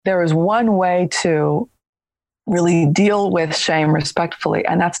there is one way to really deal with shame respectfully,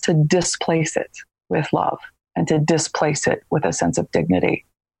 and that's to displace it with love and to displace it with a sense of dignity.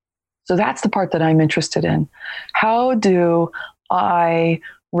 So that's the part that I'm interested in. How do I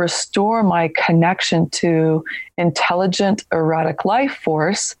restore my connection to intelligent, erotic life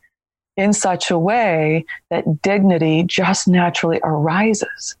force in such a way that dignity just naturally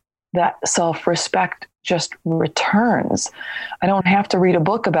arises, that self-respect just returns? I don't have to read a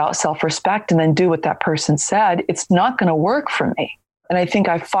book about self-respect and then do what that person said. It's not going to work for me. And I think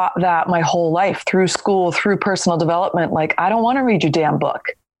I fought that my whole life through school, through personal development. Like, I don't want to read your damn book.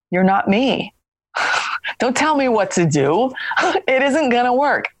 You're not me. Don't tell me what to do. It isn't going to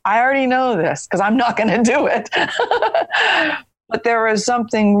work. I already know this because I'm not going to do it. But there is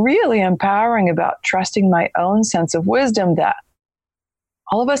something really empowering about trusting my own sense of wisdom that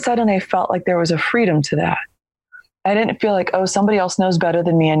all of a sudden I felt like there was a freedom to that. I didn't feel like, oh, somebody else knows better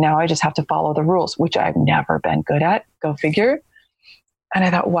than me and now I just have to follow the rules, which I've never been good at. Go figure. And I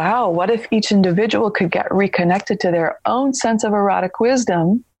thought, wow, what if each individual could get reconnected to their own sense of erotic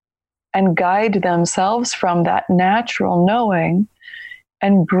wisdom and guide themselves from that natural knowing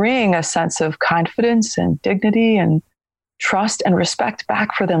and bring a sense of confidence and dignity and trust and respect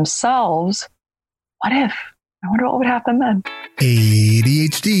back for themselves? What if? I wonder what would happen then.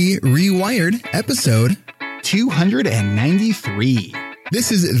 ADHD Rewired, episode 293. This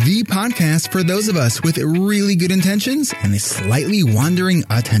is the podcast for those of us with really good intentions and a slightly wandering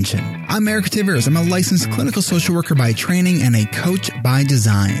attention. I'm Eric Tivers. I'm a licensed clinical social worker by training and a coach by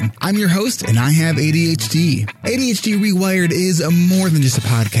design. I'm your host and I have ADHD. ADHD Rewired is more than just a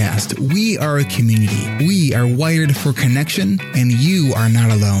podcast. We are a community. We are wired for connection and you are not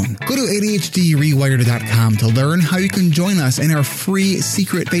alone. Go to ADHDrewired.com to learn how you can join us in our free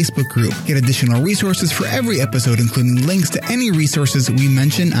secret Facebook group. Get additional resources for every episode, including links to any resources we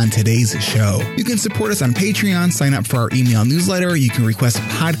mention on today's show. You can support us on Patreon, sign up for our email newsletter. You can request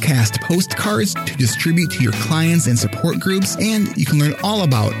podcast postcards to distribute to your clients and support groups. And you can learn all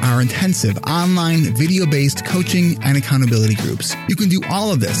about our intensive online video-based coaching and accountability groups. You can do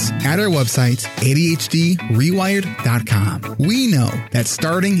all of this at our website, ADHDrewired.com. We know that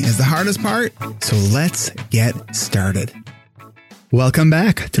starting is the hardest part, so let's get started. Welcome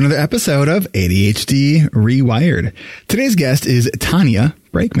back to another episode of ADHD Rewired. Today's guest is Tanya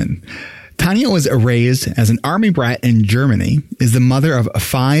Brakeman. Tanya was raised as an army brat in Germany, is the mother of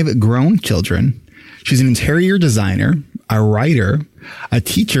 5 grown children. She's an interior designer, a writer, a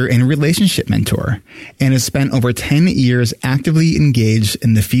teacher, and relationship mentor, and has spent over 10 years actively engaged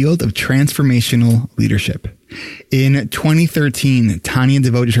in the field of transformational leadership. In 2013, Tanya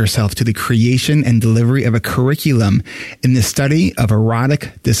devoted herself to the creation and delivery of a curriculum in the study of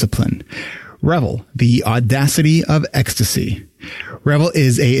erotic discipline. Revel, the audacity of ecstasy. Revel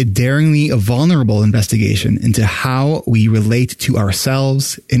is a daringly vulnerable investigation into how we relate to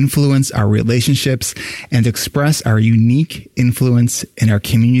ourselves, influence our relationships, and express our unique influence in our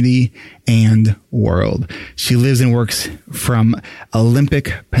community and world. She lives and works from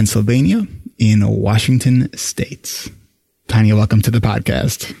Olympic, Pennsylvania, in Washington State. Tanya, welcome to the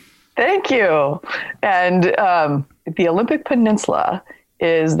podcast. Thank you. And the Olympic Peninsula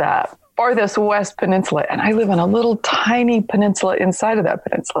is that farthest west peninsula, and I live on a little tiny peninsula inside of that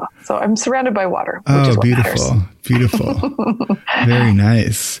peninsula. So I'm surrounded by water, which is what beautiful. matters. Beautiful. Very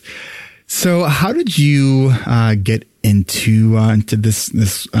nice. So how did you get into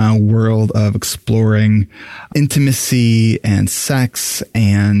this world of exploring intimacy and sex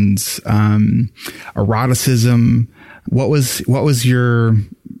and eroticism? What was your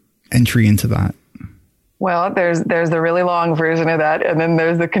entry into that? Well, there's the really long version of that, and then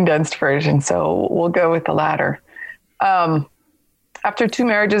there's the condensed version. So we'll go with the latter. After 2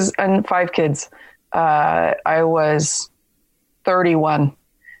 marriages and 5 kids, I was 31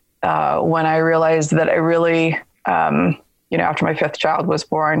 when I realized that I really, after my 5th child was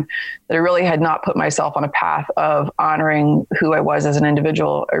born, that I really had not put myself on a path of honoring who I was as an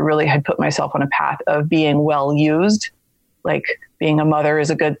individual. I really had put myself on a path of being well used. Like, being a mother is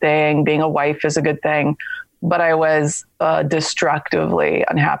a good thing, being a wife is a good thing, but I was destructively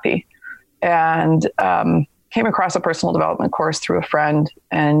unhappy, and came across a personal development course through a friend,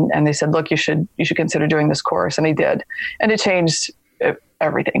 and they said, look, you should consider doing this course, and I did, and it changed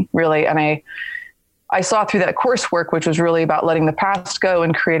everything, really. And I saw through that coursework, which was really about letting the past go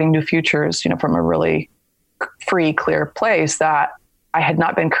and creating new futures, from a really free, clear place, that I had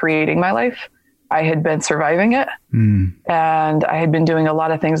not been creating my life. I had been surviving it, and I had been doing a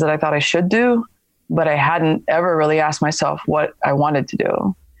lot of things that I thought I should do, but I hadn't ever really asked myself what I wanted to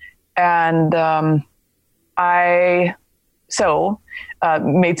do. And so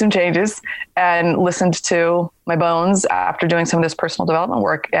made some changes and listened to my bones after doing some of this personal development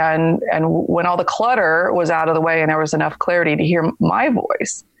work. And when all the clutter was out of the way and there was enough clarity to hear my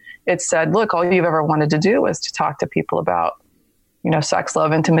voice, it said, look, all you've ever wanted to do is to talk to people about, sex,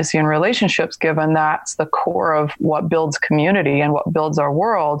 love, intimacy, and relationships, given that's the core of what builds community and what builds our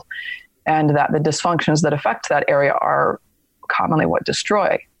world, and that the dysfunctions that affect that area are commonly what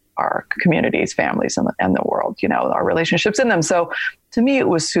destroy our communities, families, and the world, our relationships in them. So to me, it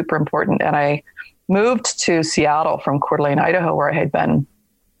was super important. And I moved to Seattle from Coeur d'Alene, Idaho, where I had been.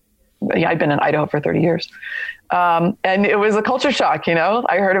 I'd been in Idaho for 30 years. And it was a culture shock.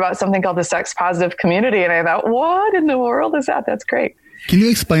 I heard about something called the sex positive community, and I thought, what in the world is that? That's great. Can you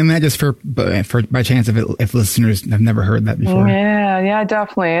explain that just for by chance if listeners have never heard that before? Yeah,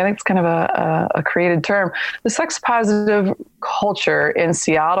 definitely. I think it's kind of a created term. The sex positive culture in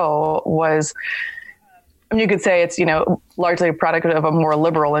Seattle was, you could say it's, largely a product of a more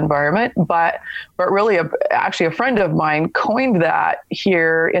liberal environment, but really actually a friend of mine coined that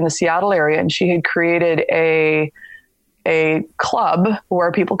here in the Seattle area. And she had created a club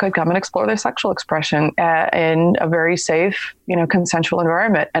where people could come and explore their sexual expression in a very safe, consensual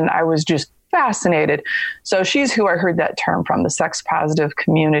environment. And I was just fascinated. So she's who I heard that term from, the sex positive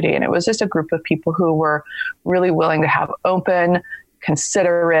community. And it was just a group of people who were really willing to have open,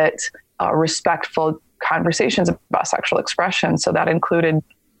 considerate, respectful conversations about sexual expression. So that included,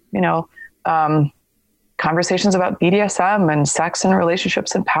 conversations about BDSM and sex and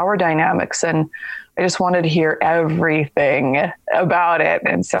relationships and power dynamics. And I just wanted to hear everything about it.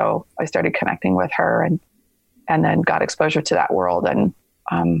 And so I started connecting with her and then got exposure to that world, and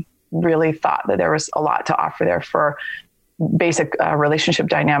really thought that there was a lot to offer there for basic relationship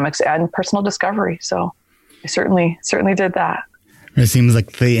dynamics and personal discovery. So I certainly did that. It seems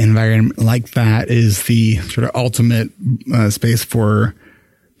like the environment like that is the sort of ultimate space for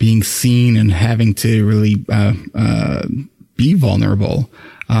being seen and having to really be vulnerable.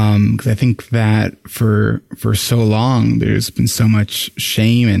 Because I think that for so long, there's been so much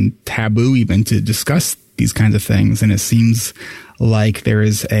shame and taboo even to discuss these kinds of things. And it seems like there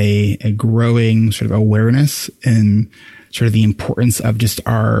is a growing sort of awareness and sort of the importance of just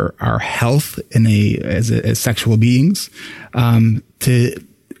our health as sexual beings, to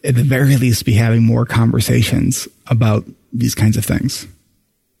at the very least be having more conversations about these kinds of things.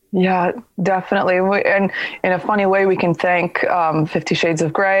 Yeah, definitely. And in a funny way, we can thank 50 Shades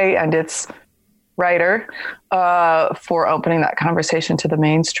of Grey and its writer for opening that conversation to the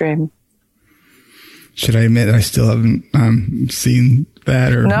mainstream. Should I admit I still haven't seen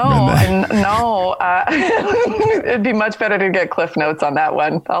that or read that? No. It'd be much better to get Cliff Notes on that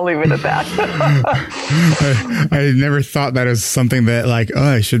one. I'll leave it at that. I never thought that as something that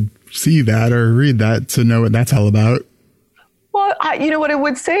I should see that or read that to know what that's all about. Well, what I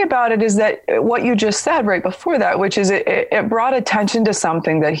would say about it is that what you just said right before that, which is it brought attention to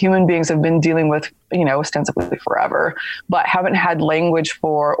something that human beings have been dealing with, ostensibly forever, but haven't had language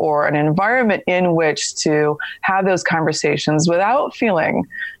for or an environment in which to have those conversations without feeling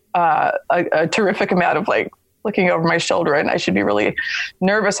a terrific amount of looking over my shoulder and I should be really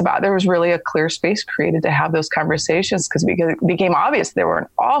nervous about. There was really a clear space created to have those conversations because it became obvious there were an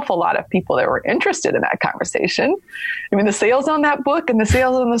awful lot of people that were interested in that conversation. I mean, the sales on that book and the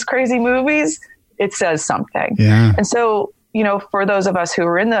sales on those crazy movies, it says something. Yeah. And so, for those of us who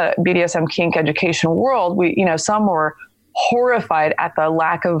were in the BDSM kink education world, we, some were horrified at the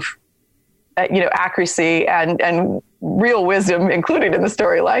lack of, accuracy and real wisdom included in the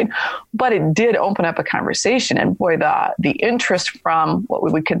storyline, but it did open up a conversation. And boy, the interest from what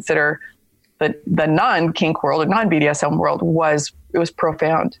we would consider the non-kink world or non-BDSM world was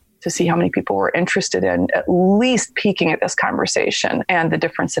profound to see how many people were interested in at least peeking at this conversation and the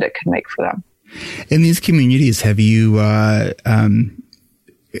difference that it could make for them. In these communities, have you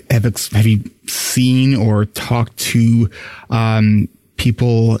seen or talked to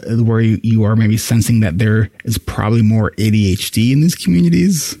people where you are maybe sensing that there is probably more ADHD in these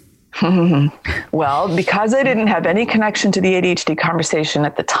communities? Well, because I didn't have any connection to the ADHD conversation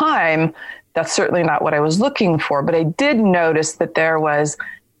at the time, that's certainly not what I was looking for. But I did notice that there was,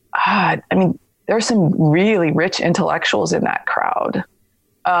 there are some really rich intellectuals in that crowd.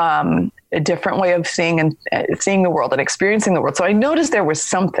 A different way of seeing the world and experiencing the world. So I noticed there was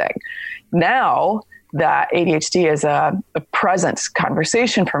something. Now that ADHD is a present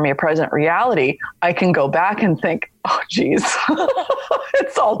conversation for me, a present reality, I can go back and think, oh, geez,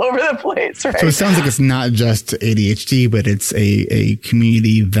 it's all over the place, right? So it sounds like it's not just ADHD, but it's a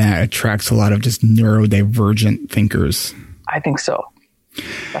community that attracts a lot of just neurodivergent thinkers. I think so.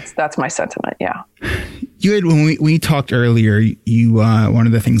 That's my sentiment. Yeah. You had, when we talked earlier, you one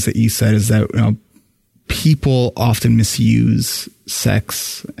of the things that you said is that, you know, people often misuse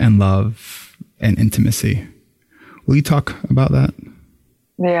sex and love and intimacy. Will you talk about that?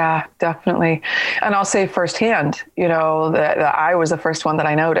 Yeah, definitely. And I'll say firsthand, you know, that I was the first one that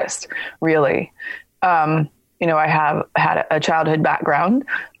I noticed, really. You know, I have had a childhood background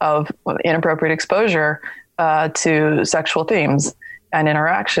of inappropriate exposure to sexual themes and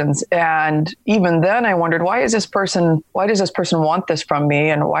interactions. And even then I wondered, why does this person want this from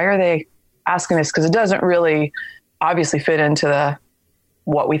me? And why are they asking this? Because it doesn't really obviously fit into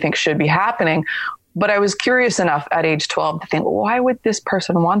what we think should be happening. But I was curious enough at age 12 to think, why would this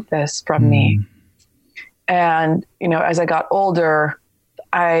person want this from me? And, you know, as I got older,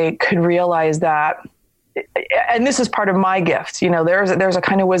 I could realize that, and this is part of my gift, you know, there's a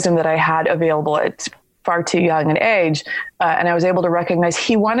kind of wisdom that I had available at far too young an age. And I was able to recognize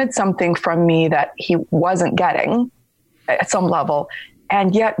he wanted something from me that he wasn't getting at some level.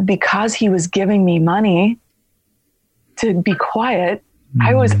 And yet, because he was giving me money to be quiet,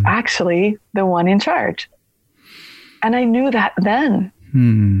 I was actually the one in charge. And I knew that then.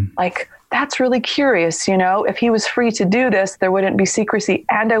 Like, that's really curious. You know, if he was free to do this, there wouldn't be secrecy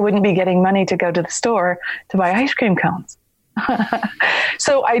and I wouldn't be getting money to go to the store to buy ice cream cones.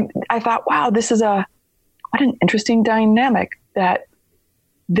 So I thought, wow, what an interesting dynamic that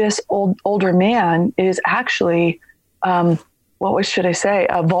this older man is actually, should I say,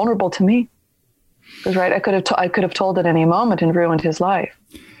 vulnerable to me. Because right, I could have told at any moment and ruined his life.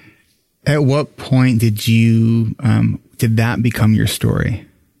 At what point did that become your story?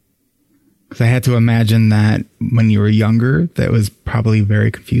 Because I had to imagine that when you were younger, that was probably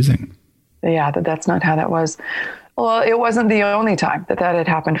very confusing. Yeah, that's not how that was. Well, it wasn't the only time that had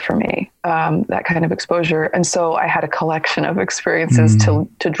happened for me, that kind of exposure. And so I had a collection of experiences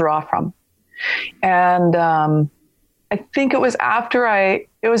to draw from. And I think it was after I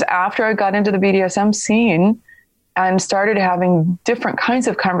got into the BDSM scene and started having different kinds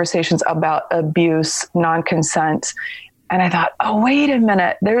of conversations about abuse, non-consent. And I thought, oh, wait a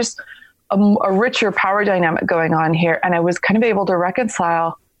minute, there's a richer power dynamic going on here. And I was kind of able to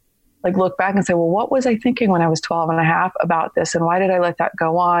reconcile, like look back and say, well, what was I thinking when I was 12 and a half about this? And why did I let that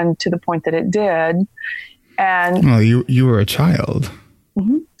go on to the point that it did? And well, you were a child.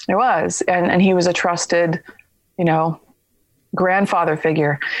 I was. And he was a trusted, you know, grandfather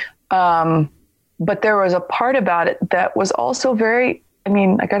figure. But there was a part about it that was also very, I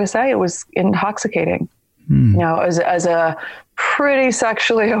mean, I got to say, it was intoxicating. You know, as a pretty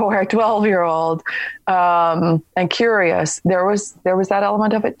sexually aware 12-year-old, and curious, there was that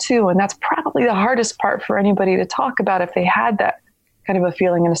element of it too. And that's probably the hardest part for anybody to talk about if they had that kind of a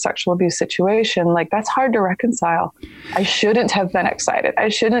feeling in a sexual abuse situation. Like, that's hard to reconcile. I shouldn't have been excited. I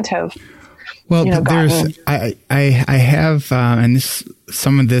shouldn't have. Well, you know, I have, and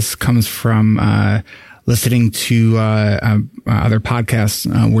some of this comes from listening to other podcasts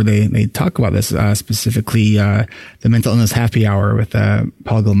where they talk about this, specifically the Mental Illness Happy Hour with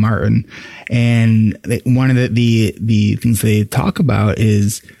Paul Gilmartin. And one of the things they talk about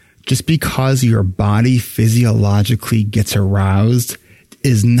is just because your body physiologically gets aroused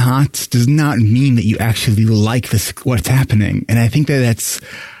does not mean that you actually like what's happening. And I think that's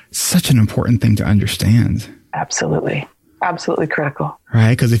such an important thing to understand. Absolutely. Absolutely critical.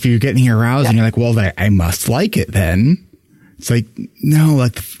 Right? Because if you're getting aroused and you're like, well, I must like it then. It's like, no,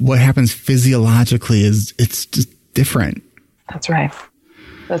 like what happens physiologically it's just different. That's right.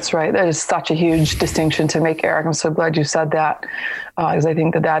 That's right. That is such a huge distinction to make, Eric. I'm so glad you said that, because I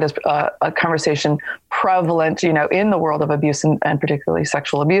think that is a conversation prevalent, you know, in the world of abuse and particularly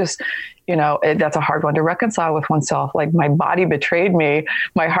sexual abuse. You know, that's a hard one to reconcile with oneself. Like, my body betrayed me.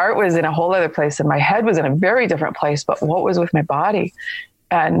 My heart was in a whole other place and my head was in a very different place. But what was with my body?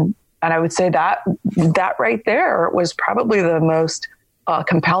 And I would say that right there was probably the most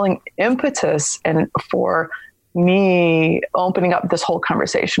compelling impetus and for me opening up this whole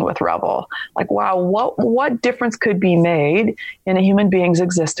conversation with Revel. Like, wow, what difference could be made in a human being's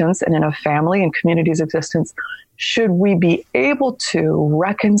existence and in a family and community's existence should we be able to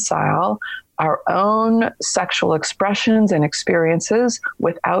reconcile our own sexual expressions and experiences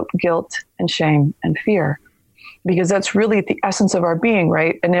without guilt and shame and fear? Because that's really the essence of our being,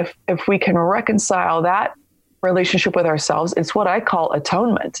 right? And if we can reconcile that relationship with ourselves, it's what I call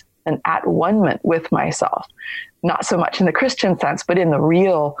atonement, an at-one-ment with myself. Not so much in the Christian sense, but in the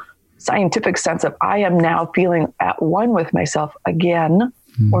real scientific sense of I am now feeling at one with myself again,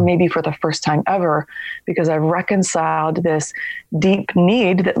 or maybe for the first time ever, because I've reconciled this deep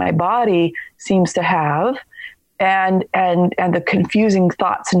need that my body seems to have and the confusing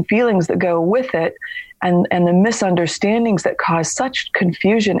thoughts and feelings that go with it, and the misunderstandings that cause such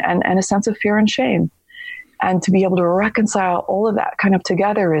confusion and a sense of fear and shame. And to be able to reconcile all of that kind of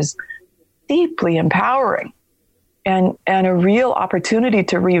together is deeply empowering and a real opportunity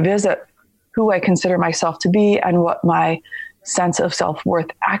to revisit who I consider myself to be and what my sense of self-worth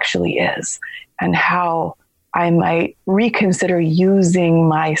actually is, and how I might reconsider using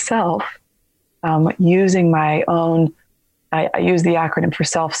myself, using my own, I use the acronym for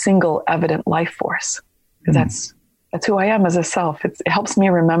self, single evident life force, because that's who I am as a self. It helps me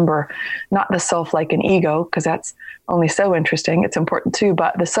remember not the self like an ego, because that's only so interesting. It's important too,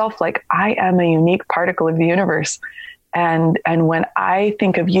 but the self like I am a unique particle of the universe. And when I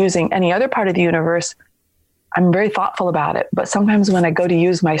think of using any other part of the universe, I'm very thoughtful about it. But sometimes when I go to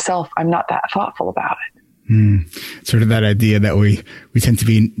use myself, I'm not that thoughtful about it. Sort of that idea that we tend to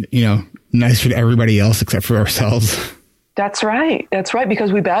be, nicer to everybody else except for ourselves. That's right. That's right.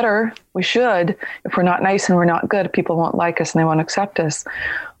 Because we should. If we're not nice and we're not good, people won't like us and they won't accept us.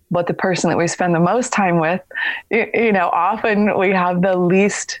 But the person that we spend the most time with, often we have the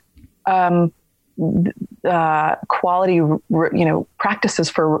least quality, practices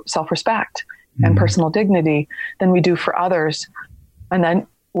for self-respect and personal dignity than we do for others. And then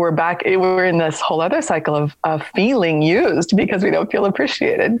we're in this whole other cycle of feeling used because we don't feel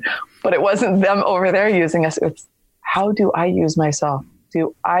appreciated. But it wasn't them over there using us. It's how do I use myself?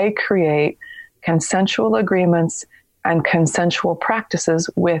 Do I create consensual agreements and consensual practices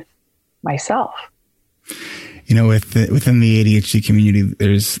with myself? Within the ADHD community,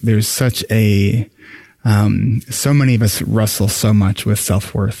 there's such a, so many of us wrestle so much with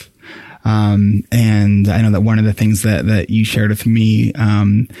self-worth. And I know that one of the things that you shared with me,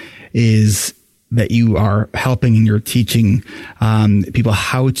 is that you are helping and you're teaching, people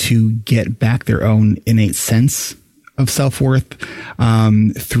how to get back their own innate sense of self-worth,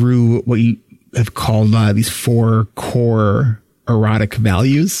 through what you have called, these 4 core erotic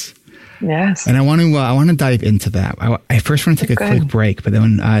values. Yes. And I want to dive into that. I first want to take a quick break, but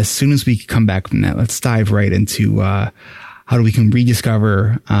then as soon as we come back from that, let's dive right into, how we can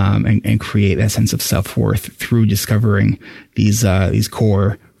rediscover, and create that sense of self-worth through discovering these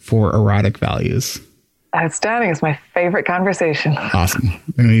core 4 erotic values. Outstanding. It's my favorite conversation. Awesome.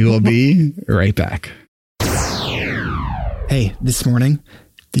 And we will be right back. Hey, this morning,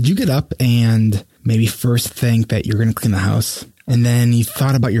 did you get up and maybe first think that you're going to clean the house? And then you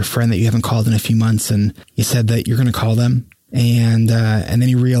thought about your friend that you haven't called in a few months and you said that you're going to call them. And then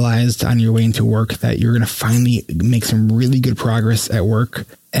you realized on your way into work that you're going to finally make some really good progress at work.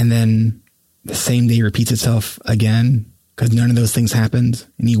 And then the same day repeats itself again because none of those things happened.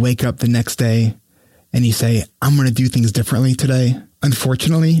 And you wake up the next day and you say, I'm going to do things differently today.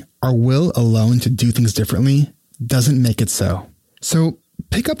 Unfortunately, our will alone to do things differently doesn't make it so. So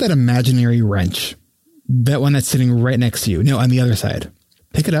pick up that imaginary wrench, that one that's sitting right next to you. No, on the other side.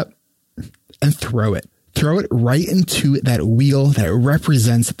 Pick it up and throw it. Throw it right into that wheel that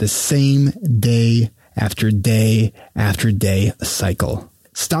represents the same day after day after day cycle.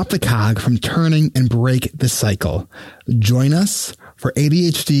 Stop the cog from turning and break the cycle. Join us for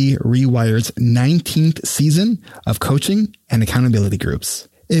ADHD Rewired's 19th season of coaching and accountability groups.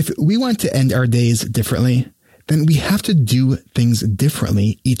 If we want to end our days differently, then we have to do things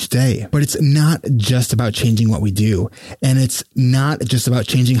differently each day. But it's not just about changing what we do, and it's not just about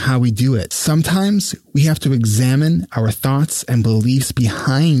changing how we do it. Sometimes we have to examine our thoughts and beliefs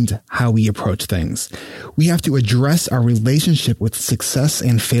behind how we approach things. We have to address our relationship with success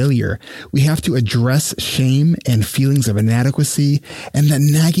and failure. We have to address shame and feelings of inadequacy and that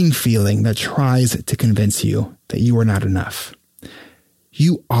nagging feeling that tries to convince you that you are not enough.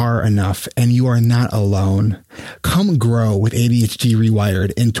 You are enough and you are not alone. Come grow with ADHD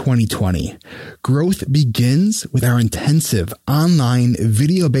Rewired in 2020. Growth begins with our intensive online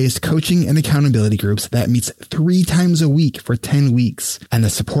video-based coaching and accountability groups that meets 3 times a week for 10 weeks. And the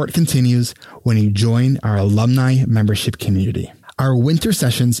support continues when you join our alumni membership community. Our winter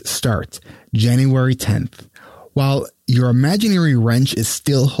sessions start January 10th. While your imaginary wrench is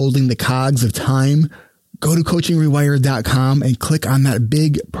still holding the cogs of time, go to coachingrewired.com and click on that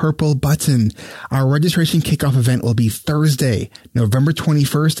big purple button. Our registration kickoff event will be Thursday, November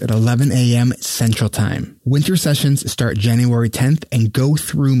 21st at 11 a.m. Central Time. Winter sessions start January 10th and go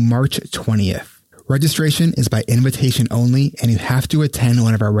through March 20th. Registration is by invitation only, and you have to attend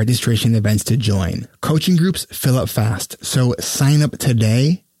one of our registration events to join. Coaching groups fill up fast, so sign up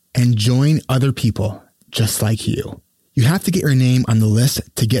today and join other people just like you. You have to get your name on the list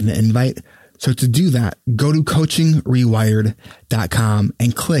to get an invite, So to do that, go to coachingrewired.com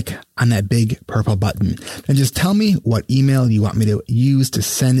and click on that big purple button. And just tell me what email you want me to use to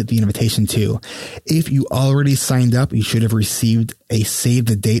send the invitation to. If you already signed up, you should have received a save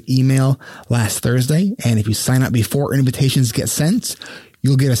the date email last Thursday. And if you sign up before invitations get sent,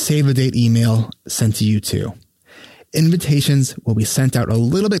 you'll get a save the date email sent to you too. Invitations will be sent out a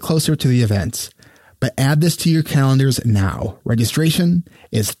little bit closer to the event. But add this to your calendars now. Registration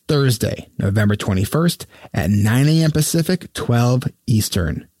is Thursday, November 21st at 9 a.m. Pacific, 12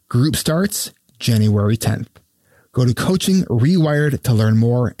 Eastern. Group starts January 10th. Go to Coaching Rewired to learn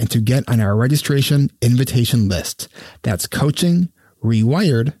more and to get on our registration invitation list. That's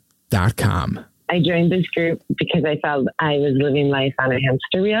coachingrewired.com. I joined this group because I felt I was living life on a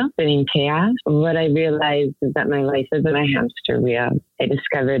hamster wheel, spinning chaos. What I realized is that my life isn't a hamster wheel. I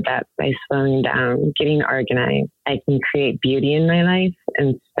discovered that by slowing down, getting organized, I can create beauty in my life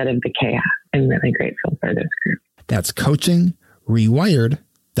instead of the chaos. I'm really grateful for this group. That's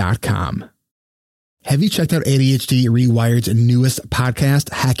coachingrewired.com. Have you checked out ADHD Rewired's newest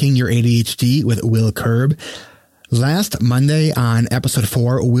podcast, Hacking Your ADHD with Will Curb? Last Monday on episode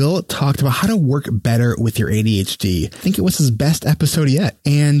 4, Will talked about how to work better with your ADHD. I think it was his best episode yet.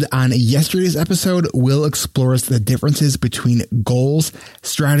 And on yesterday's episode, Will explores the differences between goals,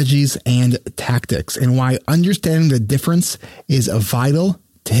 strategies, and tactics, and why understanding the difference is vital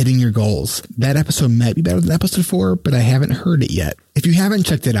to hitting your goals. That episode might be better than episode 4, but I haven't heard it yet. If you haven't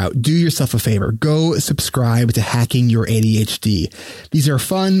checked it out, do yourself a favor. Go subscribe to Hacking Your ADHD. These are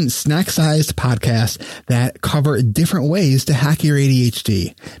fun, snack-sized podcasts that cover different ways to hack your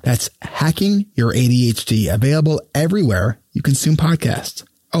ADHD. That's Hacking Your ADHD, available everywhere you consume podcasts.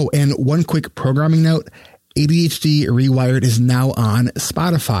 Oh, and one quick programming note. ADHD Rewired is now on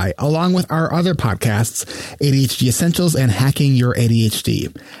Spotify, along with our other podcasts, ADHD Essentials and Hacking Your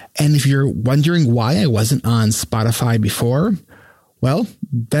ADHD. And if you're wondering why I wasn't on Spotify before, well,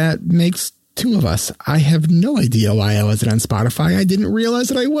 that makes two of us. I have no idea why I wasn't on Spotify. I didn't realize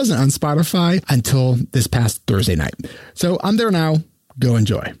that I wasn't on Spotify until this past Thursday night. So I'm there now. Go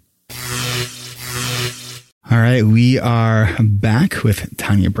enjoy. All right, we are back with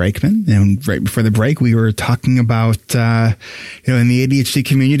Tanya Brakeman, and right before the break, we were talking about, in the ADHD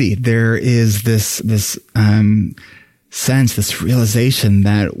community, there is this sense, this realization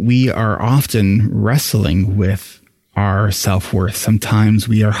that we are often wrestling with our self-worth. Sometimes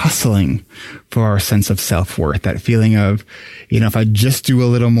we are hustling for our sense of self-worth, that feeling of, if I just do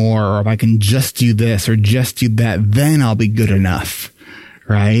a little more, or if I can just do this or just do that, then I'll be good enough,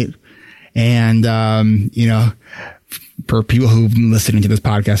 right? And, for people who've been listening to this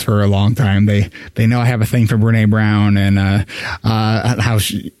podcast for a long time, they know I have a thing for Brené Brown and, how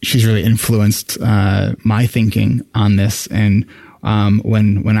she's really influenced, my thinking on this. And,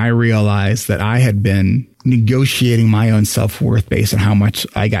 when I realized that I had been negotiating my own self-worth based on how much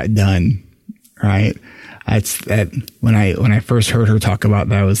I got done, right? That's that when I first heard her talk about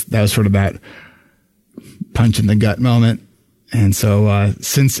that was sort of that punch in the gut moment. And so,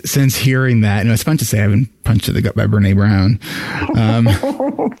 since hearing that, it's fun to say I've been punched in the gut by Brené Brown.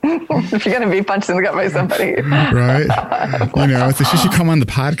 If you're going to be punched in the gut by somebody. Right. So she should come on the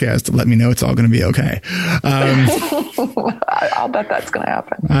podcast to let me know it's all going to be okay. I'll bet that's going to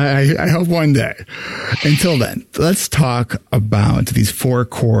happen. I hope one day. Until then, let's talk about these 4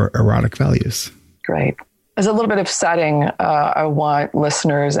 core erotic values. Great. As a little bit of setting, I want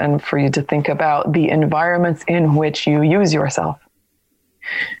listeners and for you to think about the environments in which you use yourself.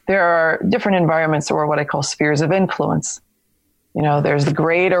 There are different environments, or what I call spheres of influence. There's the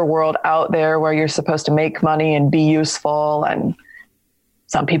greater world out there where you're supposed to make money and be useful. And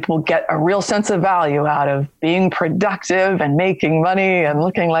some people get a real sense of value out of being productive and making money and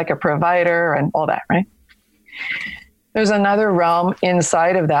looking like a provider and all that, right? There's another realm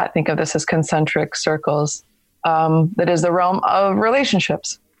inside of that. Think of this as concentric circles. That is the realm of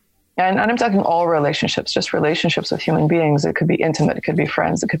relationships. And I'm talking all relationships, just relationships with human beings. It could be intimate. It could be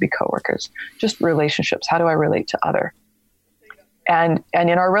friends. It could be coworkers. Just relationships. How do I relate to other? And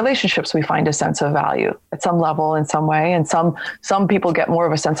in our relationships, we find a sense of value at some level in some way. And some people get more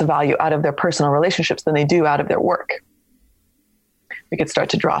of a sense of value out of their personal relationships than they do out of their work. We could start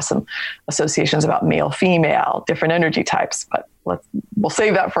to draw some associations about male, female, different energy types, but we'll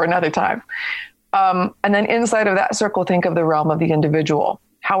save that for another time. And then inside of that circle, think of the realm of the individual,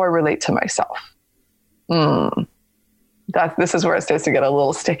 how I relate to myself. This is where it starts to get a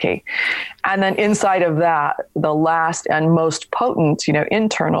little sticky. And then inside of that, the last and most potent,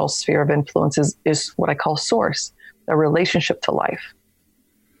 internal sphere of influence is what I call source, the relationship to life.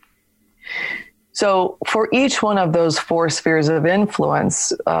 So for each one of those 4 spheres of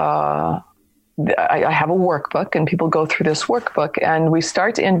influence, I have a workbook, and people go through this workbook, and we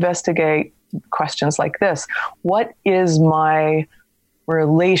start to investigate questions like this. What is my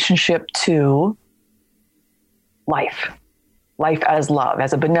relationship to life? Life as love,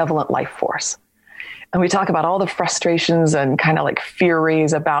 as a benevolent life force. And we talk about all the frustrations and kind of like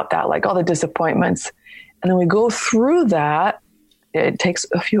furies about that, like all the disappointments. And then we go through that. It takes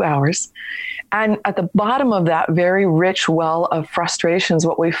a few hours. And at the bottom of that very rich well of frustrations,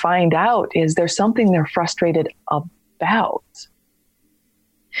 what we find out is there's something they're frustrated about.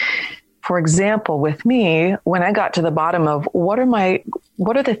 For example, with me, when I got to the bottom of what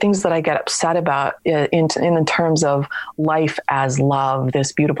are the things that I get upset about in terms of life as love,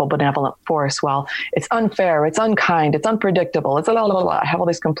 this beautiful benevolent force? Well, it's unfair, it's unkind, it's unpredictable, it's blah, blah, blah. I have all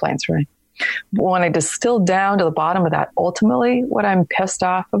these complaints, right? But when I distill down to the bottom of that, ultimately what I'm pissed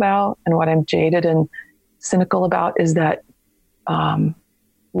off about and what I'm jaded and cynical about is that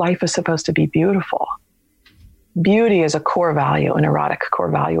life is supposed to be beautiful. Beauty is a core value, an erotic core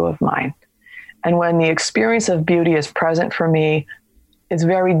value of mine. And when the experience of beauty is present for me, it's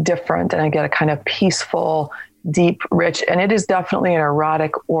very different, and I get a kind of peaceful, deep, rich, and it is definitely an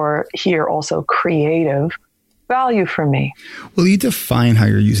erotic, or here also creative value for me. Will you define how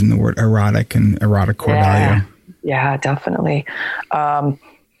you're using the word erotic and erotic core value? Yeah, definitely. One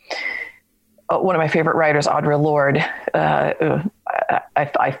of my favorite writers, Audre Lorde,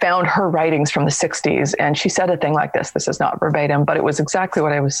 I found her writings from the 60s, and she said a thing like this. This is not verbatim, but it was exactly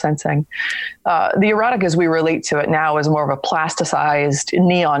what I was sensing. The erotic as we relate to it now is more of a plasticized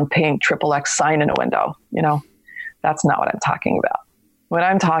neon pink XXX sign in a window. You know, that's not what I'm talking about. What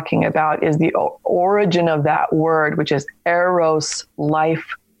I'm talking about is the origin of that word, which is eros,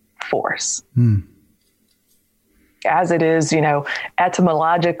 life force. As it is,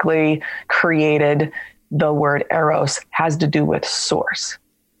 etymologically created, the word eros has to do with source.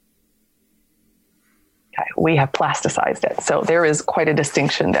 Okay, we have plasticized it. So there is quite a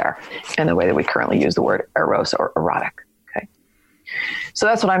distinction there in the way that we currently use the word eros or erotic. Okay. So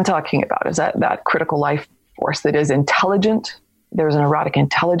that's what I'm talking about, is that critical life force that is intelligent. There's an erotic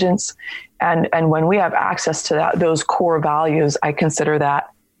intelligence. And when we have access to those core values, I consider that,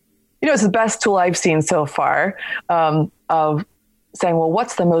 it's the best tool I've seen so far of saying, well,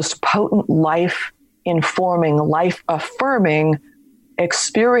 what's the most potent life-informing, life-affirming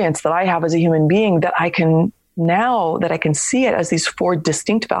experience that I have as a human being that I can see it as these four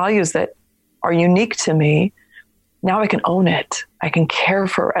distinct values that are unique to me. Now I can own it. I can care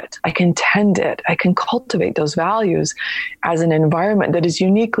for it. I can tend it. I can cultivate those values as an environment that is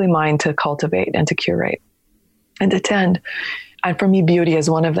uniquely mine to cultivate and to curate and to tend. And for me, beauty is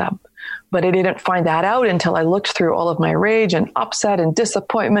one of them. But I didn't find that out until I looked through all of my rage and upset and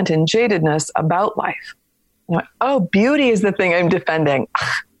disappointment and jadedness about life. I went, oh, beauty is the thing I'm defending.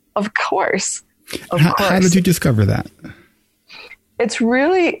 Of course. How did you discover that? It's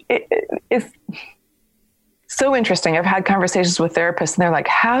really, it's so interesting. I've had conversations with therapists and they're like,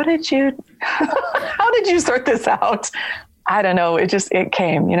 how did you sort this out? I don't know. It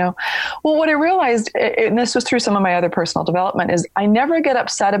came, Well, what I realized, and this was through some of my other personal development, is I never get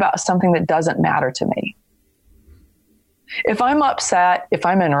upset about something that doesn't matter to me. If I'm upset, if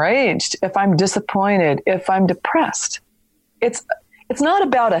I'm enraged, if I'm disappointed, if I'm depressed, it's not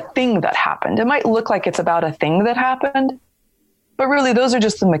about a thing that happened. It might look like it's about a thing that happened, but really those are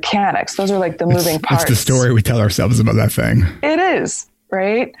just the mechanics. Those are like the moving parts. It's the story we tell ourselves about that thing. It is,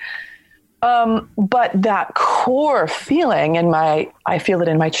 right? But that core feeling I feel it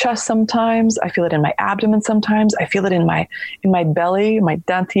in my chest sometimes. I feel it in my abdomen sometimes. I feel it in my belly, my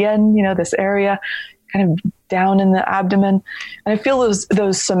dantian, this area kind of down in the abdomen. And I feel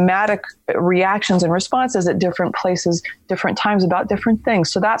those somatic reactions and responses at different places, different times about different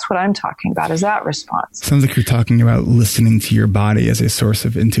things. So that's what I'm talking about, is that response. Sounds like you're talking about listening to your body as a source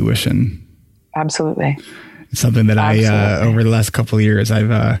of intuition. Absolutely. It's something that I, over the last couple of years,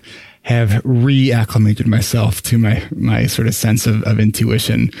 I've, have reacclimated myself to my sort of sense of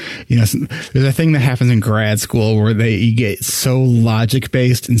intuition. There's a thing that happens in grad school where you get so logic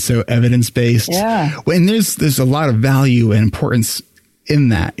based and so evidence based. Yeah. And there's a lot of value and importance in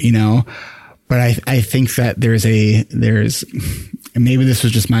that, but I think that there's and maybe this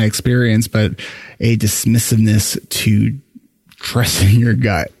was just my experience, but a dismissiveness to trusting your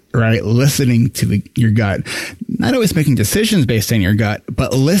gut. Right? Listening to your gut, not always making decisions based on your gut,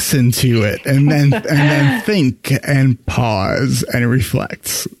 but listen to it and then think and pause and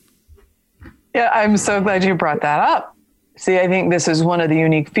reflect. Yeah, I'm so glad you brought that up. See, I think this is one of the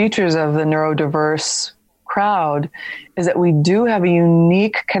unique features of the neurodiverse crowd, is that we do have a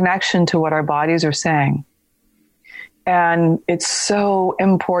unique connection to what our bodies are saying. And it's so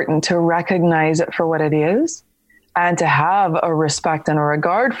important to recognize it for what it is and to have a respect and a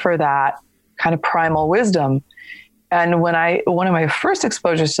regard for that kind of primal wisdom. And one of my first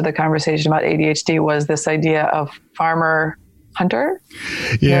exposures to the conversation about ADHD was this idea of farmer hunter.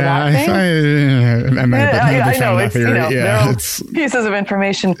 Yeah, I know it's, there are pieces of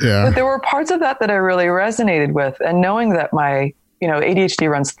information, but there were parts of that I really resonated with. And knowing that my, ADHD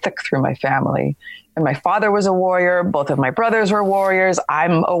runs thick through my family, and my father was a warrior. Both of my brothers were warriors.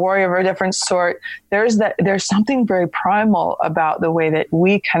 I'm a warrior of a different sort. There's something very primal about the way that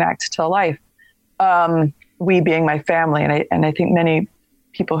we connect to life. We being my family. And I think many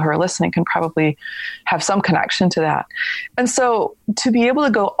people who are listening can probably have some connection to that. And so to be able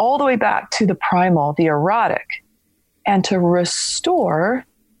to go all the way back to the primal, the erotic, and to restore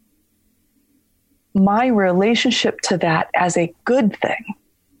my relationship to that as a good thing,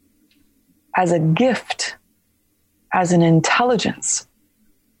 as a gift, as an intelligence,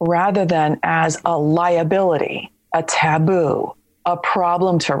 rather than as a liability, a taboo, a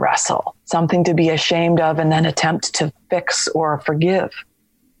problem to wrestle, something to be ashamed of and then attempt to fix or forgive.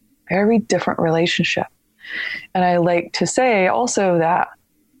 Very different relationship. And I like to say also that,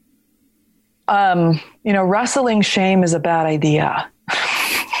 wrestling shame is a bad idea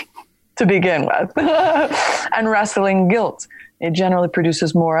to begin with. And wrestling guilt, it generally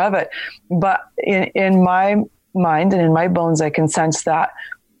produces more of it. But in my mind and in my bones, I can sense that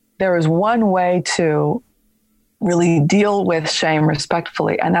there is one way to really deal with shame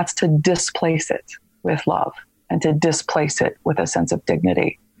respectfully, and that's to displace it with love and to displace it with a sense of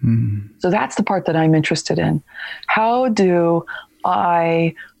dignity. So that's the part that I'm interested in. How do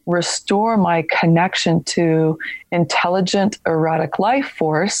I restore my connection to intelligent, erotic life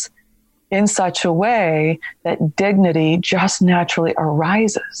force in such a way that dignity just naturally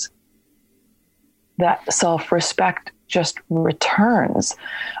arises, that self-respect just returns?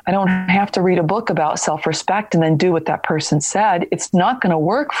 I don't have to read a book about self-respect and then do what that person said. It's not going to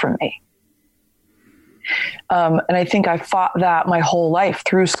work for me. And I think I fought that my whole life,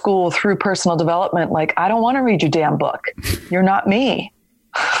 through school, through personal development. Like, I don't want to read your damn book. You're not me.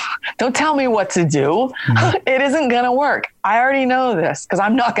 Don't tell me what to do. It isn't going to work. I already know this because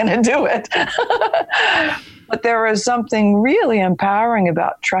I'm not going to do it. But there is something really empowering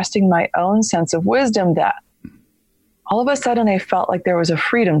about trusting my own sense of wisdom that all of a sudden I felt like there was a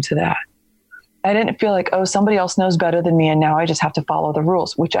freedom to that. I didn't feel like, oh, somebody else knows better than me and now I just have to follow the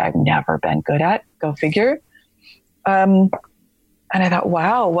rules, which I've never been good at. Go figure. And I thought,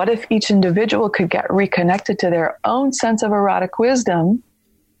 wow, what if each individual could get reconnected to their own sense of erotic wisdom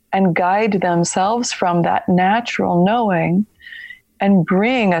and guide themselves from that natural knowing and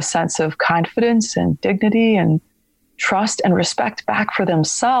bring a sense of confidence and dignity and trust and respect back for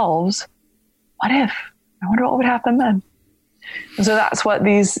themselves? What if? I wonder what would happen then. And so that's what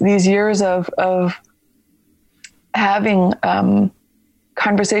these years of having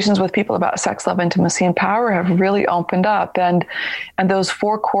conversations with people about sex, love, intimacy, and power have really opened up. And those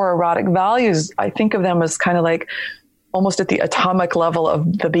 4 core erotic values, I think of them as kind of like almost at the atomic level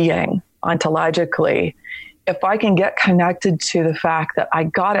of the being, ontologically. If I can get connected to the fact that I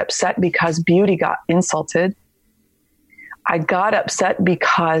got upset because beauty got insulted, I got upset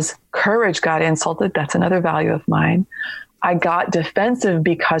because courage got insulted. That's another value of mine. I got defensive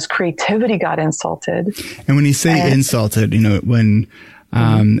because creativity got insulted. And when you say insulted, when,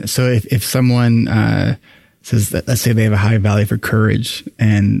 so if someone, says that, let's say they have a high value for courage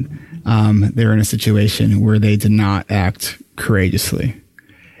and, they're in a situation where they did not act courageously.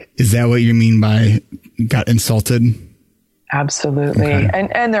 Is that what you mean by got insulted? Absolutely. Okay.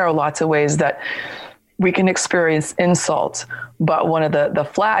 And there are lots of ways that we can experience insult, but one of the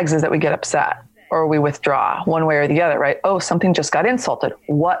flags is that we get upset or we withdraw one way or the other, right? Oh, something just got insulted.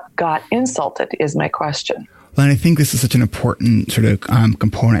 What got insulted is my question. Well, and I think this is such an important sort of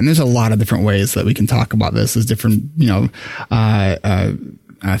component. And there's a lot of different ways that we can talk about this. There's different,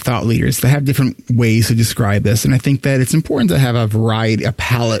 thought leaders that have different ways to describe this. And I think that it's important to have a variety, a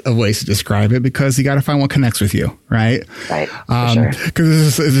palette of ways to describe it, because you got to find what connects with you, right? Right. Sure.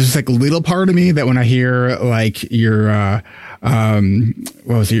 Because there's just like a little part of me that when I hear like your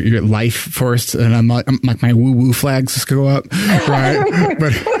life force, and I'm like my woo woo flags just go up, right?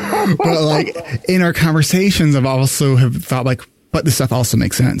 but like in our conversations, I've also have thought like, but this stuff also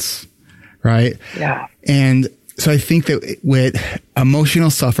makes sense, right? Yeah. And so I think that with emotional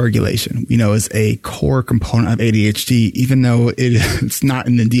self-regulation, is a core component of ADHD, even though it's not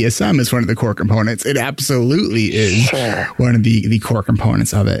in the DSM as one of the core components. It absolutely is one of the core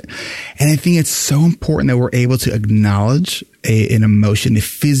components of it. And I think it's so important that we're able to acknowledge an emotion, a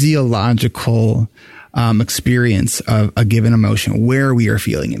physiological experience of a given emotion, where we are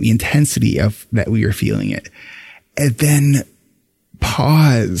feeling it, the intensity of that we are feeling it, and then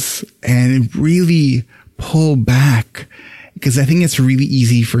pause and really pull back. Because I think it's really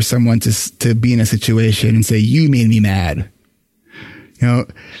easy for someone to be in a situation and say, you made me mad. You know,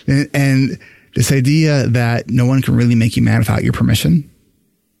 and this idea that no one can really make you mad without your permission.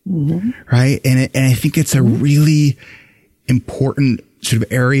 Mm-hmm. Right. And I think it's a really important sort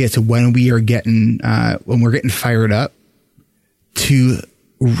of area to when we are getting, when we're getting fired up, to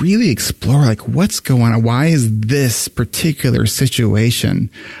really explore like what's going on. Why is this particular situation,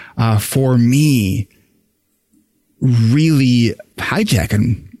 for me, really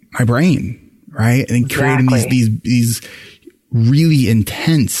hijacking my brain, right? And creating these really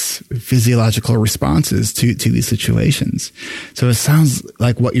intense physiological responses to these situations. So it sounds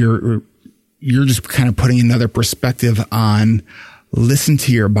like what you're just kind of putting another perspective on. Listen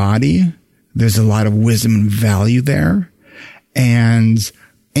to your body. There's a lot of wisdom and value there. And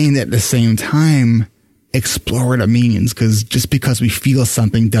at the same time, explore what it means, because just because we feel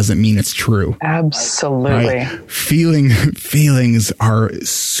something doesn't mean it's true. Absolutely. Right? Feelings are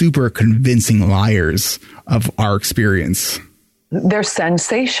super convincing liars of our experience. They're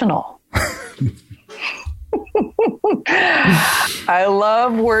sensational. I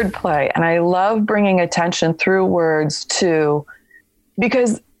love wordplay, and I love bringing attention through words to,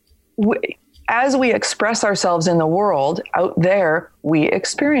 because as we express ourselves in the world out there, we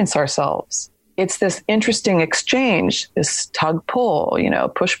experience ourselves. It's this interesting exchange, this tug-pull,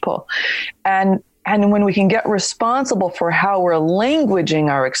 push-pull. And when we can get responsible for how we're languaging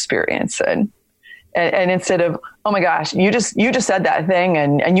our experience, and instead of, oh my gosh, you just said that thing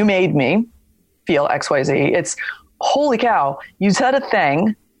and you made me feel XYZ, it's, holy cow, you said a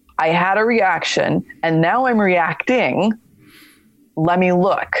thing, I had a reaction, and now I'm reacting. Let me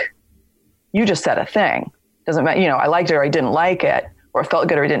look. You just said a thing. Doesn't matter, I liked it or I didn't like it, or felt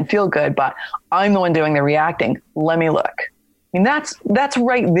good or didn't feel good, but I'm the one doing the reacting. Let me look. I mean, that's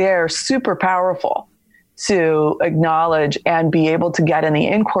right there, super powerful to acknowledge and be able to get in the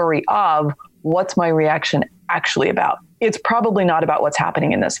inquiry of what's my reaction actually about. It's probably not about what's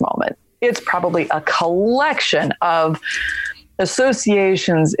happening in this moment. It's probably a collection of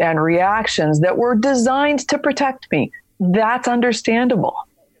associations and reactions that were designed to protect me. That's understandable.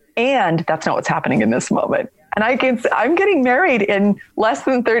 And that's not what's happening in this moment. And I'm getting married in less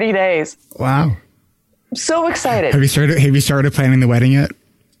than 30 days. Wow. I'm so excited. Have you started planning the wedding yet?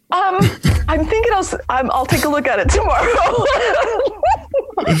 I'm thinking I'll take a look at it tomorrow.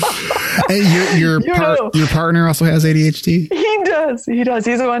 Hey, your partner also has ADHD? He does.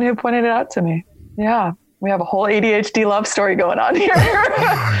 He's the one who pointed it out to me. Yeah. We have a whole ADHD love story going on here.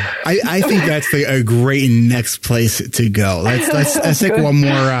 I think that's a great next place to go. Let's take one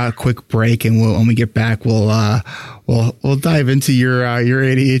more quick break, and when we get back, we'll dive into your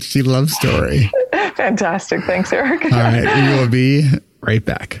ADHD love story. Fantastic. Thanks, Eric. All right, we will be right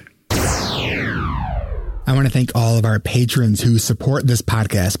back. I want to thank all of our patrons who support this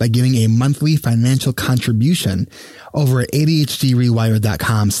podcast by giving a monthly financial contribution over at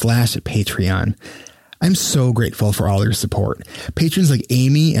ADHDrewired.com/Patreon. I'm so grateful for all your support. Patrons like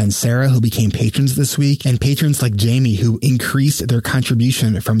Amy and Sarah, who became patrons this week, and patrons like Jamie, who increased their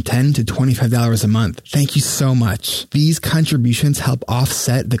contribution from $10 to $25 a month. Thank you so much. These contributions help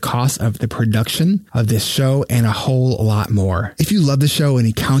offset the cost of the production of this show and a whole lot more. If you love the show and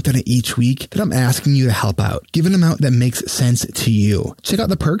you count on it each week, then I'm asking you to help out. Give an amount that makes sense to you. Check out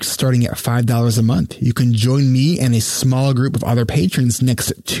the perks starting at $5 a month. You can join me and a small group of other patrons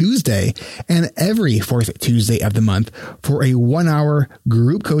next Tuesday and every fourth Tuesday of the month for a 1-hour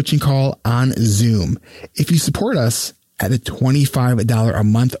group coaching call on Zoom. If you support us at the $25 a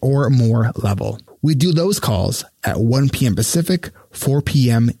month or more level, we do those calls at 1 p.m. Pacific, 4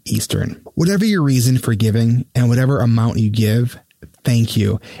 p.m. Eastern. Whatever your reason for giving and whatever amount you give, thank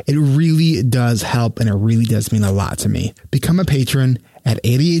you. It really does help, and it really does mean a lot to me. Become a patron at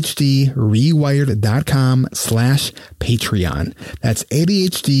ADHDrewired.com/Patreon. That's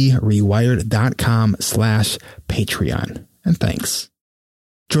ADHDrewired.com/Patreon. And thanks.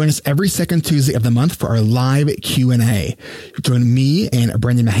 Join us every second Tuesday of the month for our live Q&A. Join me and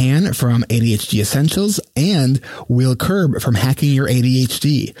Brendan Mahan from ADHD Essentials and Will Curb from Hacking Your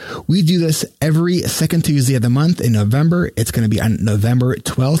ADHD. We do this every second Tuesday of the month in November. It's going to be on November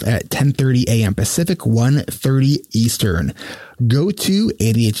 12th at 10:30 a.m. Pacific, 1:30 Eastern. Go to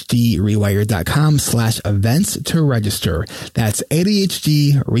ADHDrewired.com/events to register. That's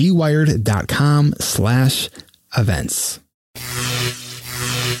ADHDrewired.com/events.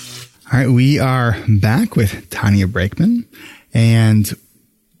 All right, we are back with Tanya Brakeman, and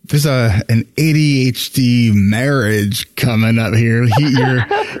there's an ADHD marriage coming up here.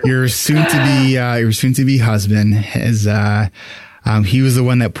 Your soon to be husband has, he was the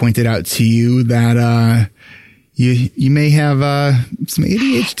one that pointed out to you that, you may have, some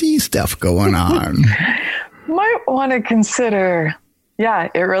ADHD stuff going on. Might want to consider. Yeah,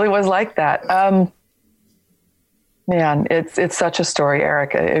 it really was like that. Man, it's such a story,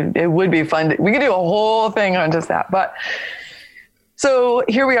 Eric. It would be fun. We could do a whole thing on just that. But so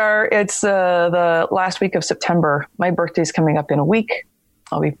here we are. It's the last week of September. My birthday's coming up in a week.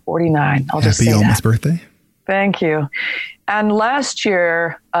 I'll be 49. I'll just say Happy almost birthday. Thank you. And last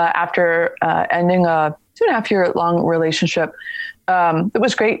year, after ending a 2.5 year long relationship, it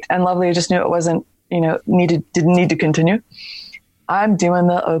was great and lovely. I just knew it wasn't, didn't need to continue. I'm doing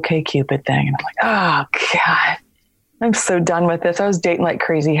the OK Cupid thing. And I'm like, oh God, I'm so done with this. I was dating like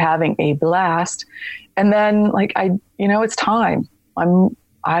crazy, having a blast. And then it's time.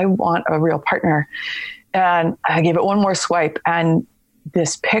 I want a real partner. And I gave it one more swipe, and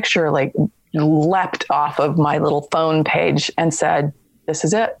this picture leapt off of my little phone page and said, this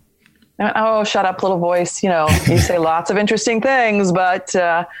is it. I went, oh, shut up, little voice. You say lots of interesting things, but,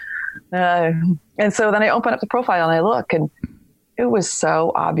 and so then I open up the profile and I look, and it was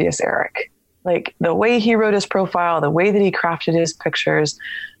so obvious, Eric. Like the way he wrote his profile, the way that he crafted his pictures.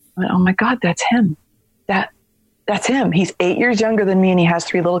 I went, oh my God, that's him. That's him. He's 8 years younger than me and he has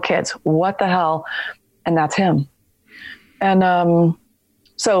 3 little kids. What the hell? And that's him. And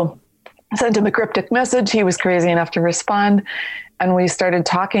so I sent him a cryptic message. He was crazy enough to respond. And we started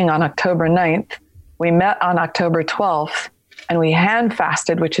talking on October 9th. We met on October 12th and we hand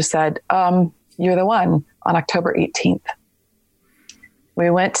fasted, which is said, you're the one, on October 18th. We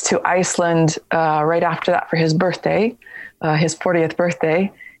went to Iceland right after that for his birthday, his 40th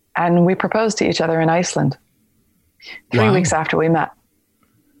birthday, and we proposed to each other in Iceland 3 weeks after we met.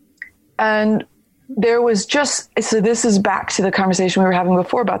 And there was so this is back to the conversation we were having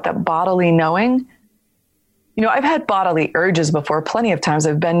before about that bodily knowing. I've had bodily urges before plenty of times.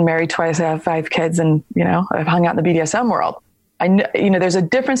 I've been married twice. I have 5 kids and, I've hung out in the BDSM world. I know, there's a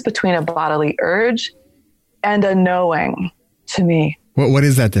difference between a bodily urge and a knowing to me. What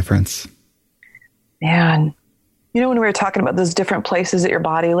is that difference? Man, when we were talking about those different places that your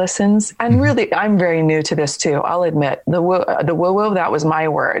body listens, and really, I'm very new to this too. I'll admit the woo-woo, that was my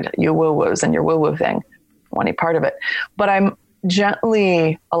word, you woo-woos and your woo-woo thing, any part of it. But I'm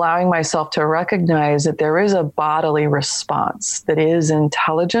gently allowing myself to recognize that there is a bodily response that is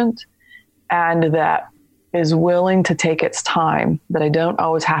intelligent and that is willing to take its time, that I don't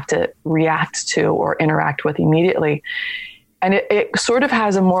always have to react to or interact with immediately. And it sort of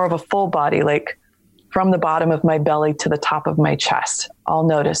has a more of a full body, like from the bottom of my belly to the top of my chest. I'll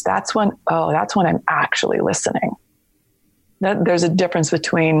notice that's when I'm actually listening. There's a difference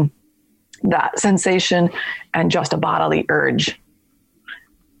between that sensation and just a bodily urge.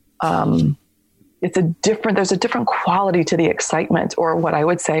 There's a different quality to the excitement, or what I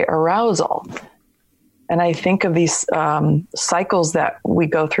would say arousal. And I think of these cycles that we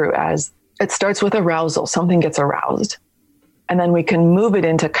go through as it starts with arousal. Something gets aroused. And then we can move it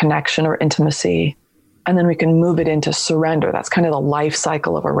into connection or intimacy. And then we can move it into surrender. That's kind of the life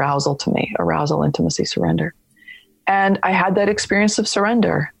cycle of arousal to me. Arousal, intimacy, surrender. And I had that experience of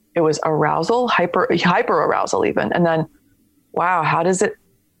surrender. It was arousal, hyper arousal even. And then, wow,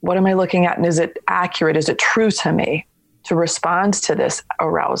 what am I looking at? And is it accurate? Is it true to me to respond to this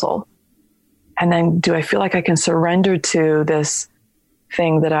arousal? And then do I feel like I can surrender to this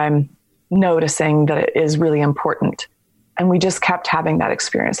thing that I'm noticing that it is really important? And we just kept having that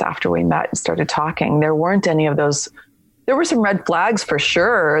experience after we met and started talking. There weren't any of those. There were some red flags for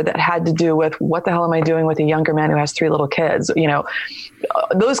sure that had to do with what the hell am I doing with a younger man who has 3 little kids,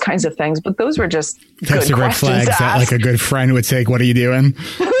 those kinds of things. But those were just types good of red flags that like a good friend would say, what are you doing?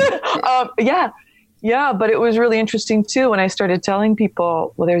 Yeah. But it was really interesting too. When I started telling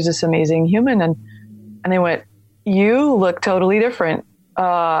people, well, there's this amazing human and they went, you look totally different.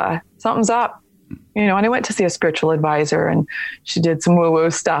 Something's up. And I went to see a spiritual advisor and she did some woo-woo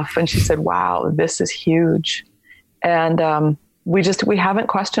stuff and she said, wow, this is huge. And we haven't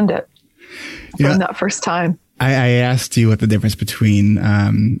questioned it from that first time. I asked you what the difference between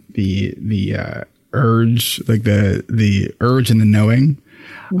the urge, like the urge and the knowing.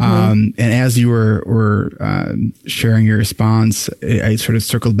 And as you were sharing your response, I sort of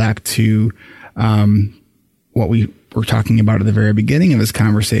circled back to what we were talking about at the very beginning of this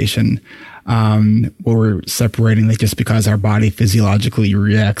conversation. or separating, like, just because our body physiologically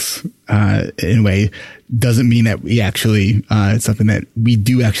reacts in a way doesn't mean that we actually it's something that we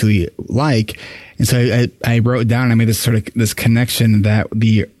do actually like. And so I wrote down, I made this connection that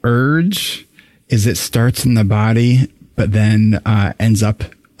the urge is it starts in the body, but then ends up,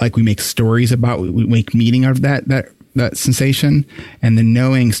 like, we make stories about, we make meaning of that sensation, and the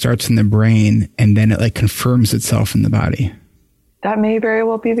knowing starts in the brain, and then it, like, confirms itself in the body. That may very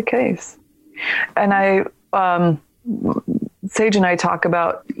well be the case. And Sage and I talk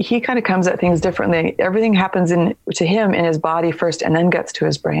about, he kind of comes at things differently. Everything happens to him in his body first, and then gets to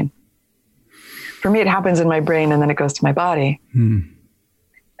his brain. For me, it happens in my brain, and then it goes to my body.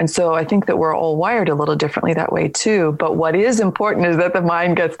 And so I think that we're all wired a little differently that way too. But what is important is that the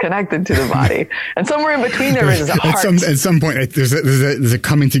mind gets connected to the body. And somewhere in between there is a heart. At some point, there's a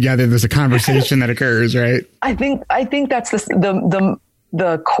coming together. There's a conversation that occurs, right? I think that's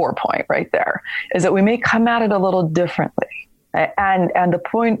the core point right there, is that we may come at it a little differently. And the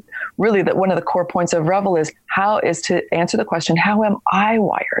point really, that one of the core points of Revel is to answer the question, how am I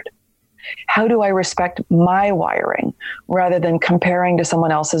wired? How do I respect my wiring, rather than comparing to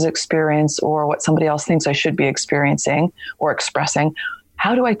someone else's experience or what somebody else thinks I should be experiencing or expressing?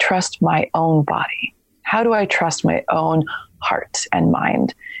 How do I trust my own body? How do I trust my own heart and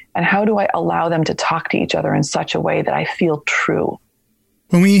mind? And how do I allow them to talk to each other in such a way that I feel true?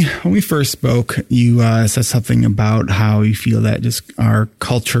 When we first spoke, you said something about how you feel that just our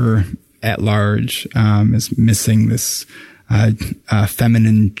culture at large is missing this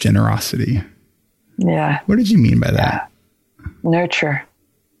feminine generosity. Yeah. What did you mean by that? Nurture.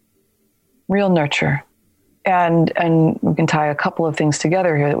 Real nurture. And we can tie a couple of things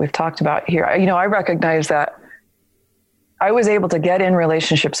together here that we've talked about here. I recognize that I was able to get in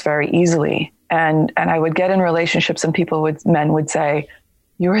relationships very easily. And I would get in relationships, and men would say,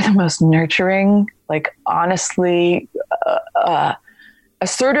 "You're the most nurturing, like, honestly,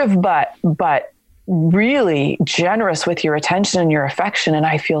 assertive, but really generous with your attention and your affection. And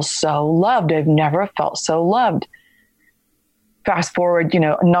I feel so loved. I've never felt so loved." Fast forward,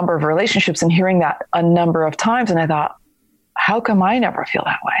 a number of relationships, and hearing that a number of times. And I thought, how come I never feel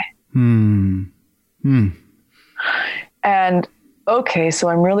that way? And okay, so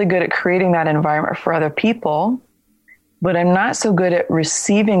I'm really good at creating that environment for other people, but I'm not so good at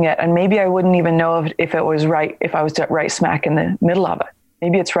receiving it. And maybe I wouldn't even know if it was right, if I was right smack in the middle of it.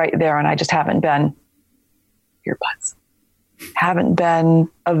 Maybe it's right there, and I just haven't been earbuds, haven't been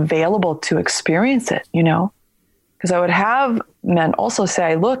available to experience it, because I would have men also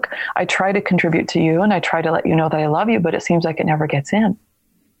say, "Look, I try to contribute to you, and I try to let you know that I love you, but it seems like it never gets in."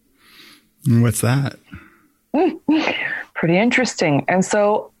 What's that? Pretty interesting. And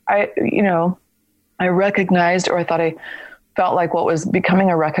so I recognized, or I thought I felt like what was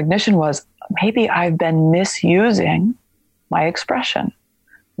becoming a recognition was, maybe I've been misusing my expression,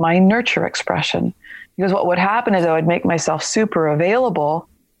 my nurture expression. Because what would happen is I would make myself super available,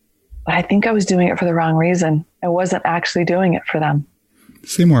 but I think I was doing it for the wrong reason. I wasn't actually doing it for them.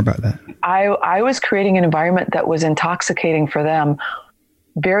 Say more about that. I was creating an environment that was intoxicating for them,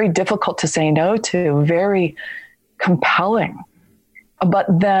 very difficult to say no to, very compelling. But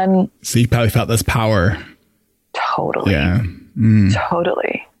then... So you probably felt this power. Totally. Yeah.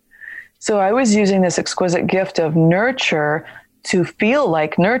 Totally. So I was using this exquisite gift of nurture to feel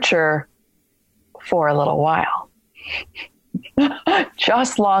like nurture for a little while.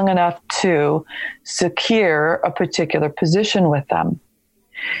 Just long enough to secure a particular position with them.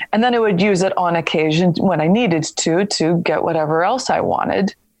 And then I would use it on occasion when I needed to get whatever else I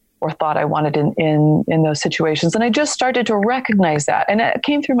wanted or thought I wanted in those situations. And I just started to recognize that. And it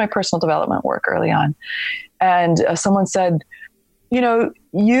came through my personal development work early on. And someone said, you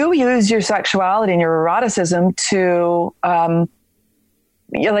use your sexuality and your eroticism to,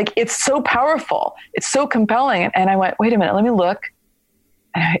 it's so powerful. It's so compelling. And I went, wait a minute, let me look.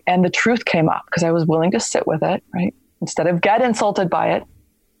 And the truth came up because I was willing to sit with it, right? Instead of get insulted by it.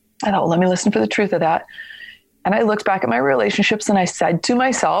 I thought, well, let me listen for the truth of that. And I looked back at my relationships and I said to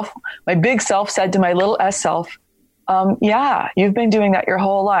myself, my big self said to my little S self, yeah, you've been doing that your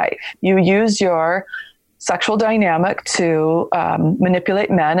whole life. You use your sexual dynamic to manipulate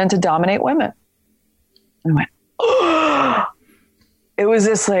men and to dominate women. And I went, oh! It was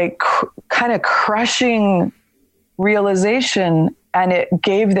this kind of crushing realization, and it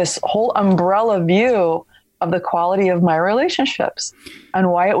gave this whole umbrella view of the quality of my relationships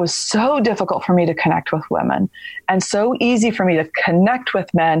and why it was so difficult for me to connect with women and so easy for me to connect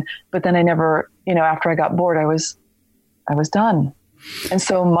with men. But then I never, after I got bored, I was done. And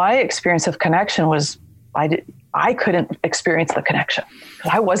so my experience of connection was I couldn't experience the connection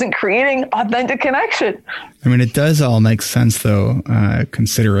because I wasn't creating authentic connection. I mean, it does all make sense though,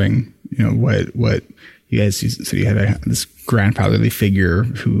 considering, you know, what you guys said you had this grandfatherly figure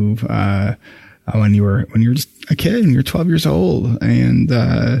who, when you were just a kid and you're 12 years old and,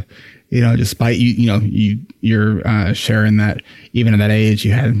 you know, despite you're sharing that even at that age,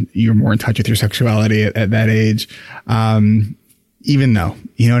 you were more in touch with your sexuality at that age. Even though,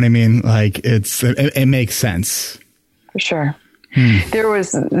 you know what I mean? Like it makes sense. For sure. There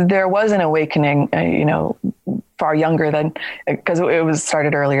was an awakening, you know, far younger than, because it was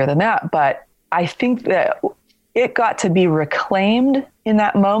started earlier than that. But I think that it got to be reclaimed in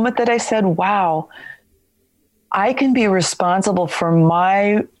that moment that I said, wow, I can be responsible for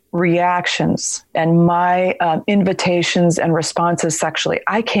my reactions and my invitations and responses sexually.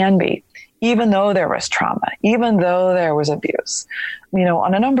 I can be, even though there was trauma, even though there was abuse, you know,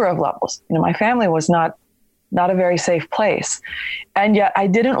 on a number of levels. You know, my family was not a very safe place. And yet I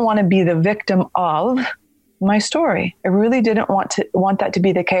didn't want to be the victim of my story. I really didn't want that to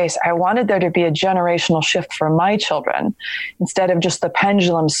be the case. I wanted there to be a generational shift for my children instead of just the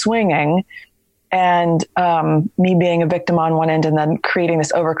pendulum swinging and me being a victim on one end and then creating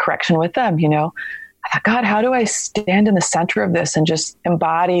this overcorrection with them, you know. I thought, God, how do I stand in the center of this and just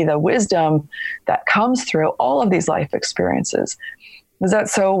embody the wisdom that comes through all of these life experiences? Was that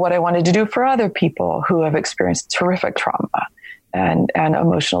so what I wanted to do for other people who have experienced terrific trauma and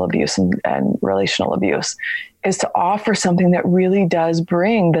emotional abuse and relational abuse, is to offer something that really does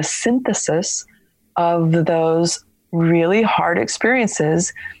bring the synthesis of those really hard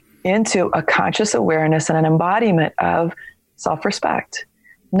experiences into a conscious awareness and an embodiment of self-respect.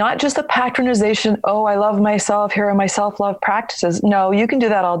 Not just the patronization, oh, I love myself, here are my self-love practices. No, you can do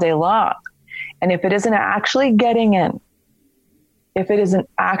that all day long. And if it isn't actually getting in, if it isn't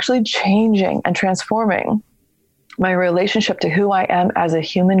actually changing and transforming my relationship to who I am as a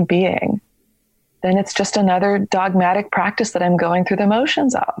human being, then it's just another dogmatic practice that I'm going through the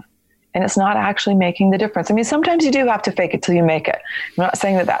motions of. And it's not actually making the difference. I mean, sometimes you do have to fake it till you make it. I'm not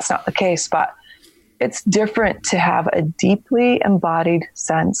saying that that's not the case, but it's different to have a deeply embodied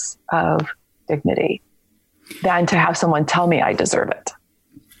sense of dignity than to have someone tell me I deserve it.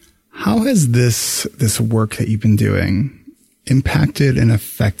 How has this work that you've been doing impacted and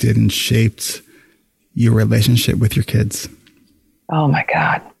affected and shaped your relationship with your kids? Oh my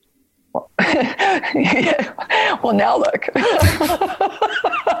God. Well, yeah. Well, now look.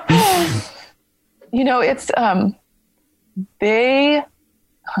 You know, it's the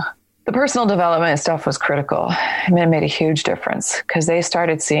personal development stuff was critical. I mean, it made a huge difference because they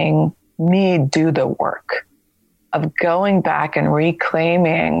started seeing me do the work of going back and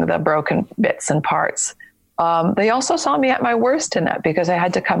reclaiming the broken bits and parts. They also saw me at my worst in it because I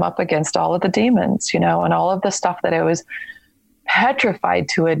had to come up against all of the demons, you know, and all of the stuff that I was petrified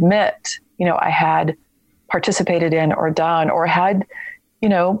to admit, you know, I had participated in or done or had, you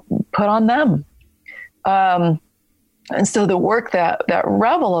know, put on them. And so the work that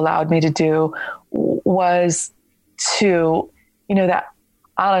Revel allowed me to do was to, you know, that,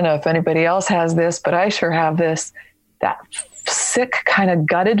 I don't know if anybody else has this, but I sure have this, that sick kind of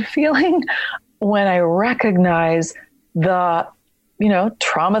gutted feeling when I recognize the, you know,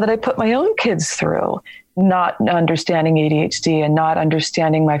 trauma that I put my own kids through, not understanding ADHD and not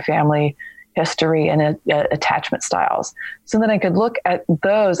understanding my family history and attachment styles. So then I could look at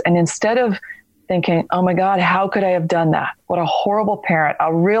those and instead of thinking, oh my God, how could I have done that? What a horrible parent.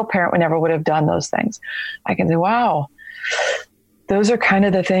 A real parent would never would have done those things. I can say, wow, those are kind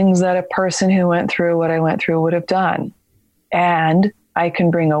of the things that a person who went through what I went through would have done. And I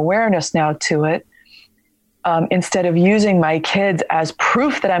can bring awareness now to it instead of using my kids as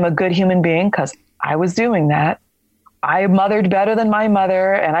proof that I'm a good human being, because I was doing that. I mothered better than my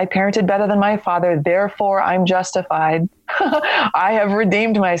mother and I parented better than my father. Therefore, I'm justified. I have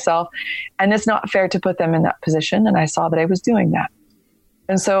redeemed myself. And it's not fair to put them in that position. And I saw that I was doing that.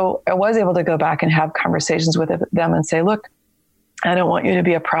 And so I was able to go back and have conversations with them and say, look, I don't want you to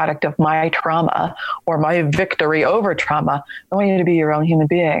be a product of my trauma or my victory over trauma. I want you to be your own human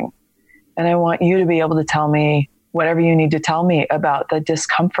being. And I want you to be able to tell me whatever you need to tell me about the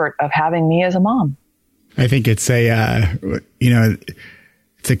discomfort of having me as a mom. I think it's it's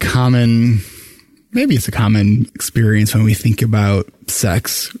a common experience when we think about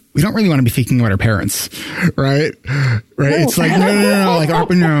sex. We don't really want to be thinking about our parents, right? Right? No. It's like, no, like, I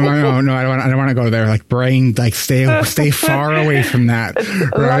don't want to go there. Like, brain, like, stay far away from that.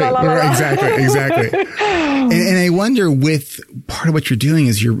 Right? Exactly. And I wonder, with part of what you're doing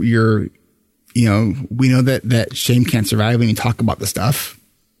is you're, you know, we know that shame can't survive when you talk about the stuff.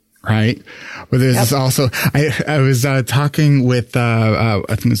 Right. But there's this also, I was talking with, I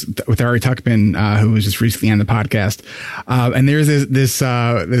think it was with Ari Tuckman, who was just recently on the podcast. And there's this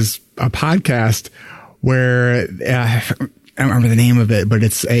a podcast where, I don't remember the name of it, but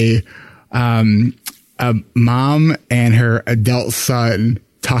it's a mom and her adult son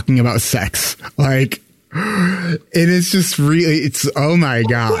talking about sex. Like, it is just really, it's, oh my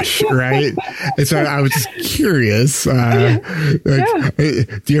gosh, right? And so I was just curious. Do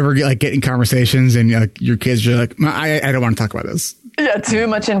you ever get in conversations and your kids are like, I don't want to talk about this? Yeah, too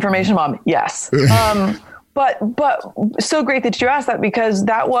much information, Mom. Yes. But so great that you asked that, because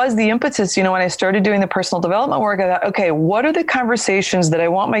that was the impetus. When I started doing the personal development work, I thought, okay, what are the conversations that I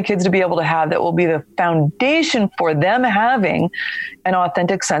want my kids to be able to have that will be the foundation for them having an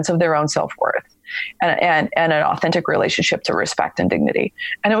authentic sense of their own self-worth? And an authentic relationship to respect and dignity.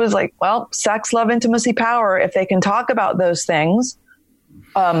 And it was like, well, sex, love, intimacy, power. If they can talk about those things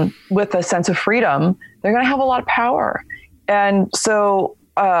with a sense of freedom, they're going to have a lot of power. And so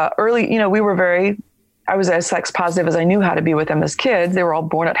early, I was as sex positive as I knew how to be with them as kids. They were all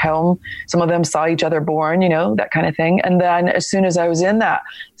born at home. Some of them saw each other born, that kind of thing. And then as soon as I was in that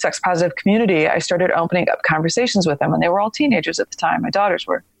sex positive community, I started opening up conversations with them. And they were all teenagers at the time. My daughters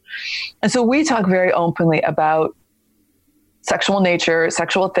were. And so we talk very openly about sexual nature,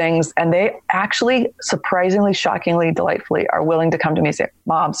 sexual things, and they actually surprisingly, shockingly, delightfully are willing to come to me and say,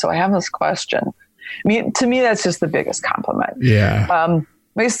 Mom, so I have this question. I mean, to me, that's just the biggest compliment. Yeah.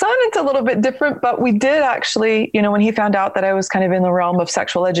 My son, it's a little bit different, but we did actually, when he found out that I was kind of in the realm of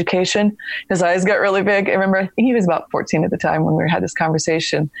sexual education, his eyes got really big. I remember he was about 14 at the time when we had this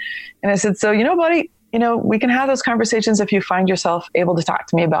conversation. And I said, so, buddy, we can have those conversations if you find yourself able to talk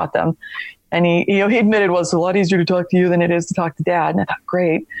to me about them. And he admitted, well, it's a lot easier to talk to you than it is to talk to Dad. And I thought,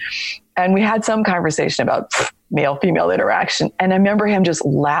 great. And we had some conversation about male-female interaction. And I remember him just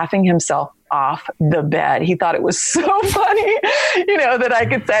laughing himself off the bed. He thought it was so funny, that I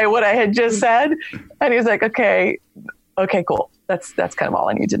could say what I had just said. And he was like, okay, cool. That's kind of all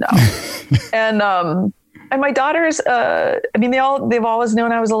I need to know. And my daughters, they've always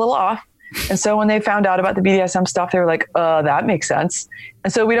known I was a little off. And so when they found out about the BDSM stuff, they were like, that makes sense.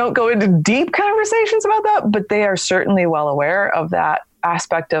 And so we don't go into deep conversations about that, but they are certainly well aware of that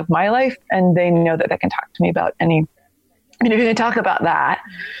aspect of my life. And they know that they can talk to me about if you're going to talk about that,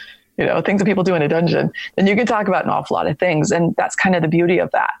 things that people do in a dungeon, then you can talk about an awful lot of things. And that's kind of the beauty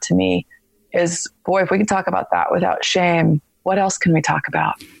of that to me is, boy, if we can talk about that without shame, what else can we talk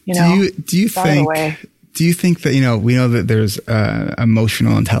about? Do you think that, we know that there's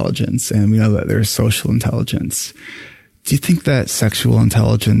emotional intelligence and we know that there's social intelligence. Do you think that sexual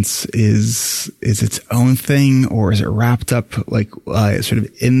intelligence is its own thing, or is it wrapped up sort of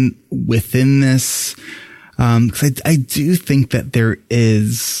within this? Because I do think that there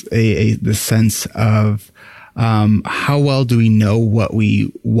is the sense of how well do we know what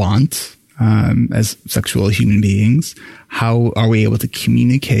we want as sexual human beings? How are we able to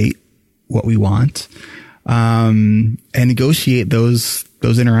communicate what we want and negotiate those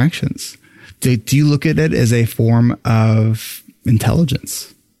interactions? Do you look at it as a form of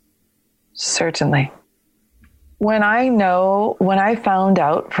intelligence? Certainly. When I found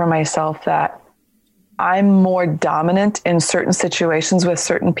out for myself that I'm more dominant in certain situations with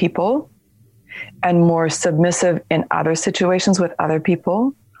certain people and more submissive in other situations with other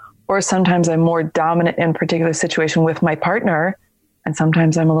people, or sometimes I'm more dominant in a particular situation with my partner, and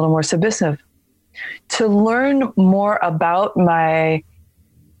sometimes I'm a little more submissive. To learn more about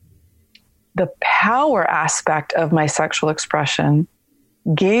the power aspect of my sexual expression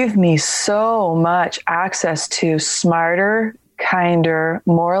gave me so much access to smarter, kinder,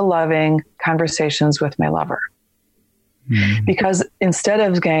 more loving conversations with my lover. Mm-hmm. Because instead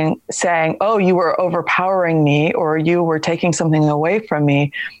of saying, oh, you were overpowering me or you were taking something away from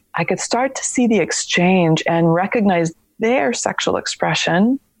me, I could start to see the exchange and recognize their sexual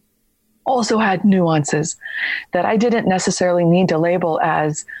expression also had nuances that I didn't necessarily need to label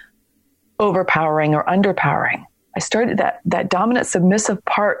as overpowering or underpowering. I started that dominant submissive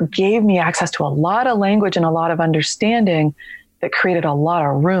part gave me access to a lot of language and a lot of understanding that created a lot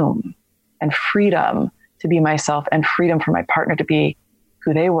of room and freedom to be myself and freedom for my partner to be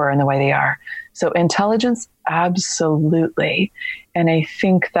who they were and the way they are. So intelligence, absolutely. And I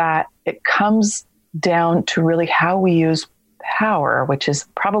think that it comes down to really how we use power, which is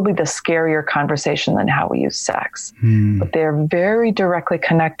probably the scarier conversation than how we use sex. But they're very directly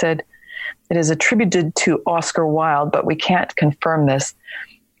connected. It is attributed to Oscar Wilde, but we can't confirm this.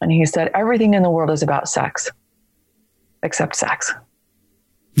 And he said, everything in the world is about sex, except sex.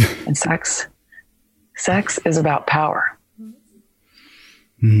 And sex is about power.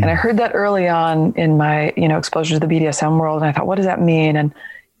 And I heard that early on in my, exposure to the BDSM world. And I thought, what does that mean? And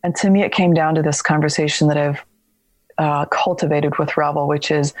to me, it came down to this conversation that I've cultivated with Revel,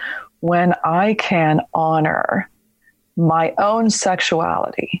 which is when I can honor my own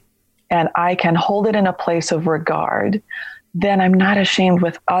sexuality and I can hold it in a place of regard, then I'm not ashamed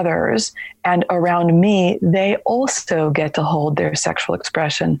with others. And around me, they also get to hold their sexual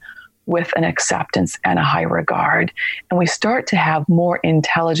expression with an acceptance and a high regard. And we start to have more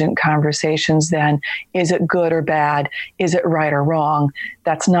intelligent conversations than, is it good or bad? Is it right or wrong?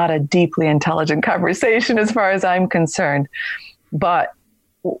 That's not a deeply intelligent conversation as far as I'm concerned. But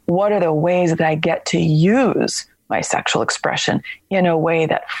what are the ways that I get to use my sexual expression in a way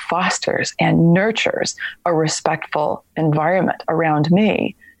that fosters and nurtures a respectful environment around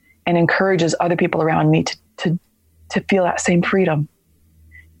me and encourages other people around me to feel that same freedom?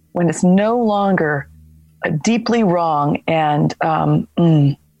 When it's no longer deeply wrong and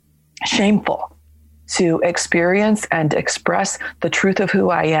shameful to experience and express the truth of who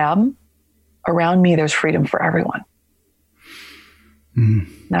I am, around me, there's freedom for everyone.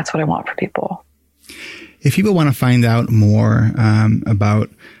 That's what I want for people. If people want to find out more about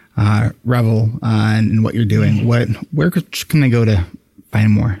Revel and what you're doing, where can they go to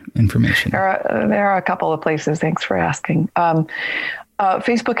find more information? There are a couple of places. Thanks for asking.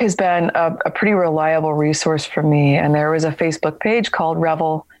 Facebook has been a pretty reliable resource for me. And there is a Facebook page called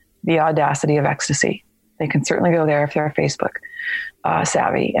Revel, The Audacity of Ecstasy. They can certainly go there if they're Facebook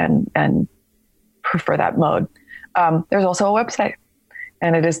savvy and prefer that mode. There's also a website,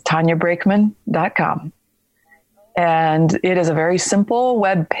 and it is tanyabrakeman.com. And it is a very simple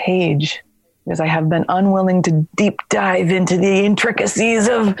web page, because I have been unwilling to deep dive into the intricacies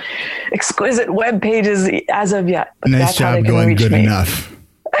of exquisite web pages as of yet. But nice job going good enough.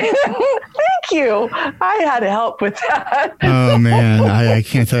 Thank you. I had to help with that. Oh, man. I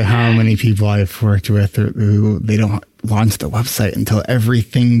can't tell you how many people I've worked with who they don't launch the website until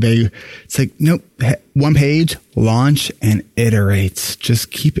everything it's like, nope, one page, launch and iterates.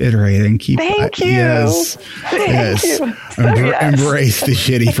 Just keep iterating. Thank you. Yes. Thank you. Embrace the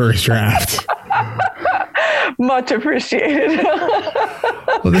shitty first draft. Much appreciated.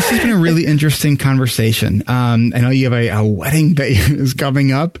 Well, this has been a really interesting conversation. I know you have a wedding that is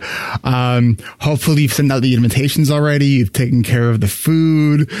coming up. Hopefully you've sent out the invitations already. You've taken care of the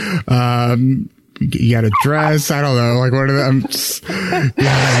food. You got a dress. I don't know. Like, what are the,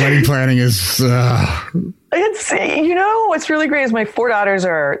 wedding planning is, what's really great is my four daughters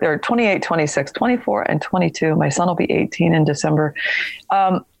they're 28, 26, 24, and 22. My son will be 18 in December.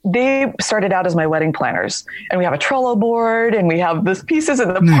 They started out as my wedding planners, and we have a Trello board, and we have the pieces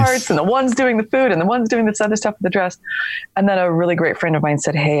and the parts, and the one's doing the food and the one's doing this other stuff with the dress. And then a really great friend of mine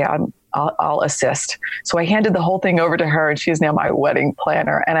said, hey, I'll assist. So I handed the whole thing over to her, and she is now my wedding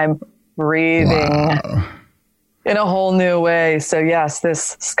planner, and I'm breathing in a whole new way. So yes,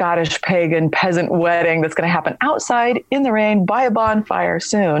 this Scottish pagan peasant wedding that's going to happen outside in the rain by a bonfire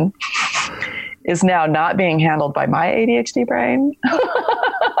soon is now not being handled by my ADHD brain.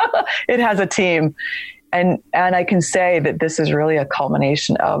 It has a team. And I can say that this is really a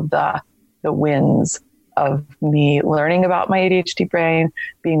culmination of the wins of me learning about my ADHD brain,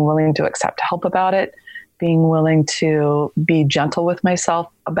 being willing to accept help about it, being willing to be gentle with myself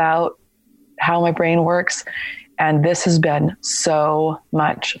about how my brain works. And this has been so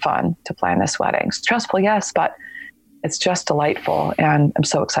much fun to plan this wedding. Stressful, yes, but it's just delightful. And I'm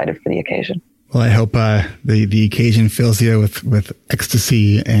so excited for the occasion. Well, I hope the occasion fills you with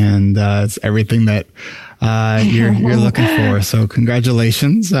ecstasy and it's everything that you're looking for. So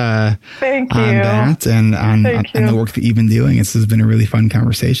congratulations Thank you. On that and on the work that you've been doing. This has been a really fun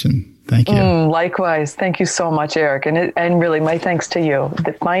conversation. Thank you. Likewise. Thank you so much, Eric. And really my thanks to you.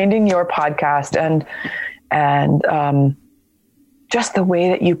 Finding your podcast and just the way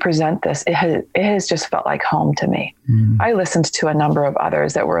that you present this, it has just felt like home to me. I listened to a number of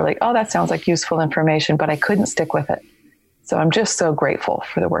others that were like, oh, that sounds like useful information, but I couldn't stick with it. So I'm just so grateful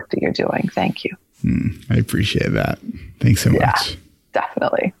for the work that you're doing. Thank you. I appreciate that. Thanks so much. Yeah,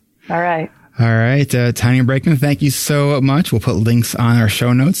 definitely. All right. All right. Tanya Brakeman, thank you so much. We'll put links on our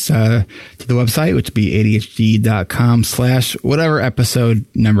show notes to the website, which would be ADHD.com/whatever episode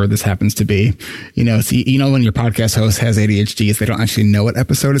number this happens to be. When your podcast host has ADHD, they don't actually know what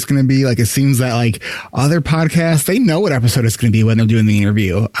episode it's going to be. Like, it seems that like other podcasts, they know what episode it's going to be when they're doing the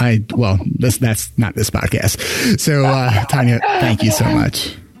interview. That's not this podcast. So, Tanya, thank you so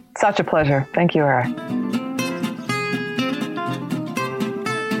much. Such a pleasure. Thank you, Eric.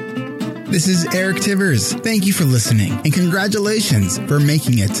 This is Eric Tivers. Thank you for listening, and congratulations for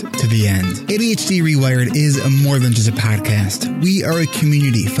making it to the end. ADHD Rewired is more than just a podcast. We are a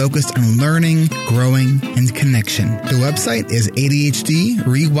community focused on learning, growing, and connection. The website is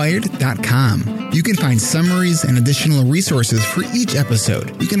ADHDrewired.com. You can find summaries and additional resources for each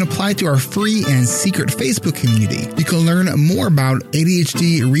episode. You can apply to our free and secret Facebook community. You can learn more about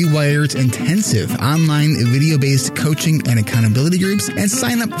ADHD Rewired's intensive online video-based coaching and accountability groups, and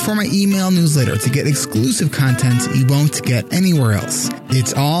sign up for my email newsletter to get exclusive content you won't get anywhere else.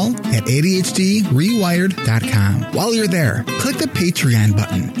 It's all at ADHDrewired.com. While you're there, click the Patreon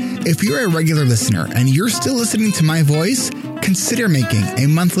button. If you're a regular listener and you're still listening to my voice, consider making a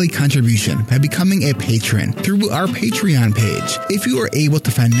monthly contribution by becoming a patron through our Patreon page. If you are able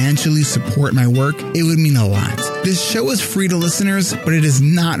to financially support my work, it would mean a lot. This show is free to listeners, but it is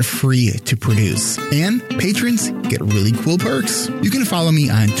not free to produce. And patrons get really cool perks. You can follow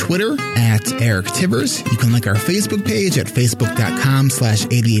me on Twitter at Eric Tivers. You can like our Facebook page at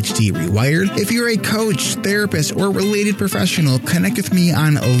facebook.com/ADHDrewired. If you're a coach, therapist, or related professional, connect with me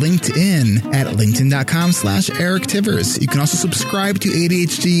on LinkedIn at linkedin.com/Eric Tivers. You can also subscribe to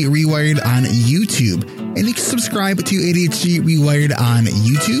ADHD Rewired on YouTube. And you can subscribe to ADHD Rewired on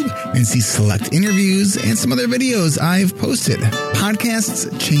YouTube and see select interviews and some other videos I've posted. Podcasts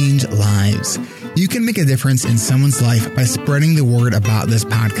change lives. You can make a difference in someone's life by spreading the word about this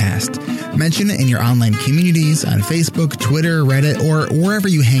podcast. Mention it in your online communities on Facebook, Twitter, Reddit, or wherever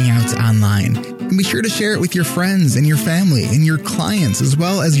you hang out online. And be sure to share it with your friends and your family and your clients, as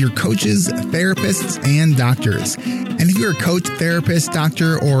well as your coaches, therapists, and doctors. And if you're a coach, therapist,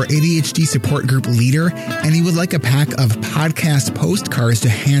 doctor, or ADHD support group leader, and you would like a pack of podcast postcards to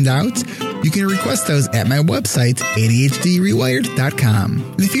hand out, you can request those at my website, ADHDrewired.com.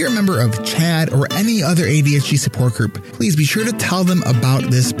 And if you're a member of CHAD or any other ADHD support group, please be sure to tell them about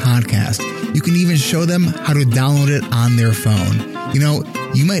this podcast. You can even show them how to download it on their phone. You know,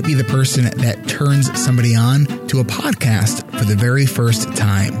 you might be the person that turns somebody on to a podcast for the very first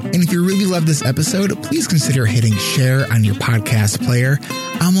time. And if you really love this episode, please consider hitting share on your podcast player.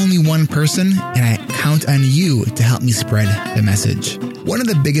 I'm only one person, and I count on you to help me spread the message. One of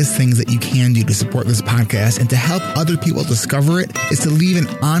the biggest things that you can do to support this podcast and to help other people discover it is to leave an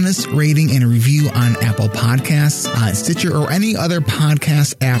honest rating and review on Apple Podcasts, on Stitcher, or any other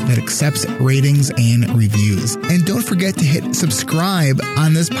podcast app that accepts ratings and reviews. And don't forget to hit subscribe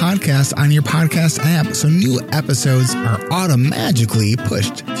on this podcast on your podcast app so new episodes are automatically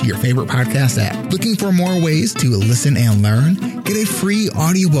pushed to your favorite podcast app. Looking for more ways to listen and learn? Get a free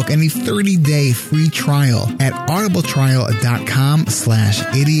audiobook and a 30-day free trial at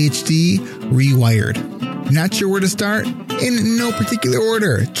audibletrial.com/ADHD Rewired. Not sure where to start? In no particular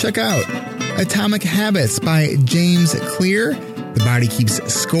order. Check out Atomic Habits by James Clear, The Body Keeps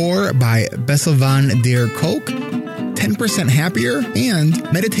Score by Bessel van der Kolk, 10% Happier, and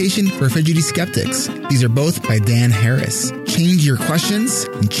Meditation for Fidgety Skeptics. These are both by Dan Harris. Change Your Questions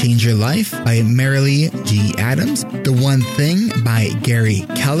and Change Your Life by Marilee G. Adams. The One Thing by Gary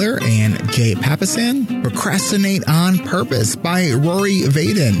Keller and Jay Papasan. Procrastinate on Purpose by Rory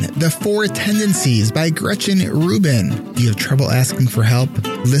Vaden. The Four Tendencies by Gretchen Rubin. Do you have trouble asking for help?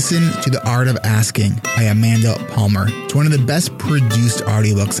 Listen to The Art of Asking by Amanda Palmer. It's one of the best produced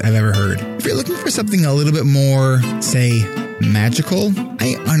audiobooks I've ever heard. If you're looking for something a little bit more, say, magical,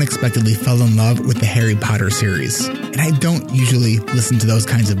 I unexpectedly fell in love with the Harry Potter series. And I don't usually listen to those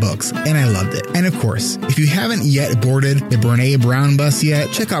kinds of books, and I loved it. And of course, if you haven't yet boarded the Brene Brown bus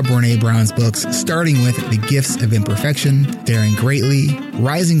yet, check out Brene Brown's books, starting with The Gifts of Imperfection, Daring Greatly,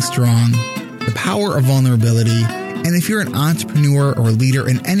 Rising Strong, The Power of Vulnerability. And if you're an entrepreneur or leader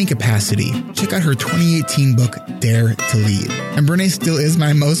in any capacity, check out her 2018 book, Dare to Lead. And Brene still is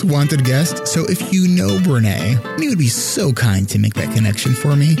my most wanted guest, so if you know Brene, and you would be so kind to make that connection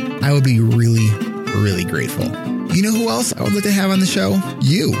for me, I would be really, really grateful. You know who else I would like to have on the show?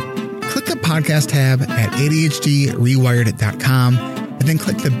 You. Click the podcast tab at ADHDrewired.com and then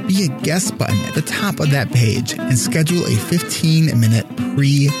click the Be a Guest button at the top of that page and schedule a 15-minute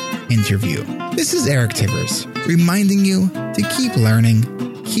pre-interview. This is Eric Tivers, reminding you to keep learning,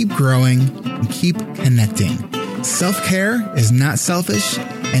 keep growing, and keep connecting. Self-care is not selfish,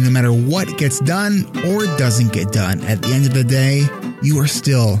 and no matter what gets done or doesn't get done, at the end of the day, you are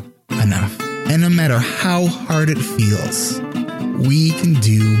still enough. And no matter how hard it feels, we can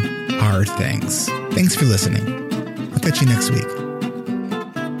do hard things. Thanks for listening. I'll catch you next week.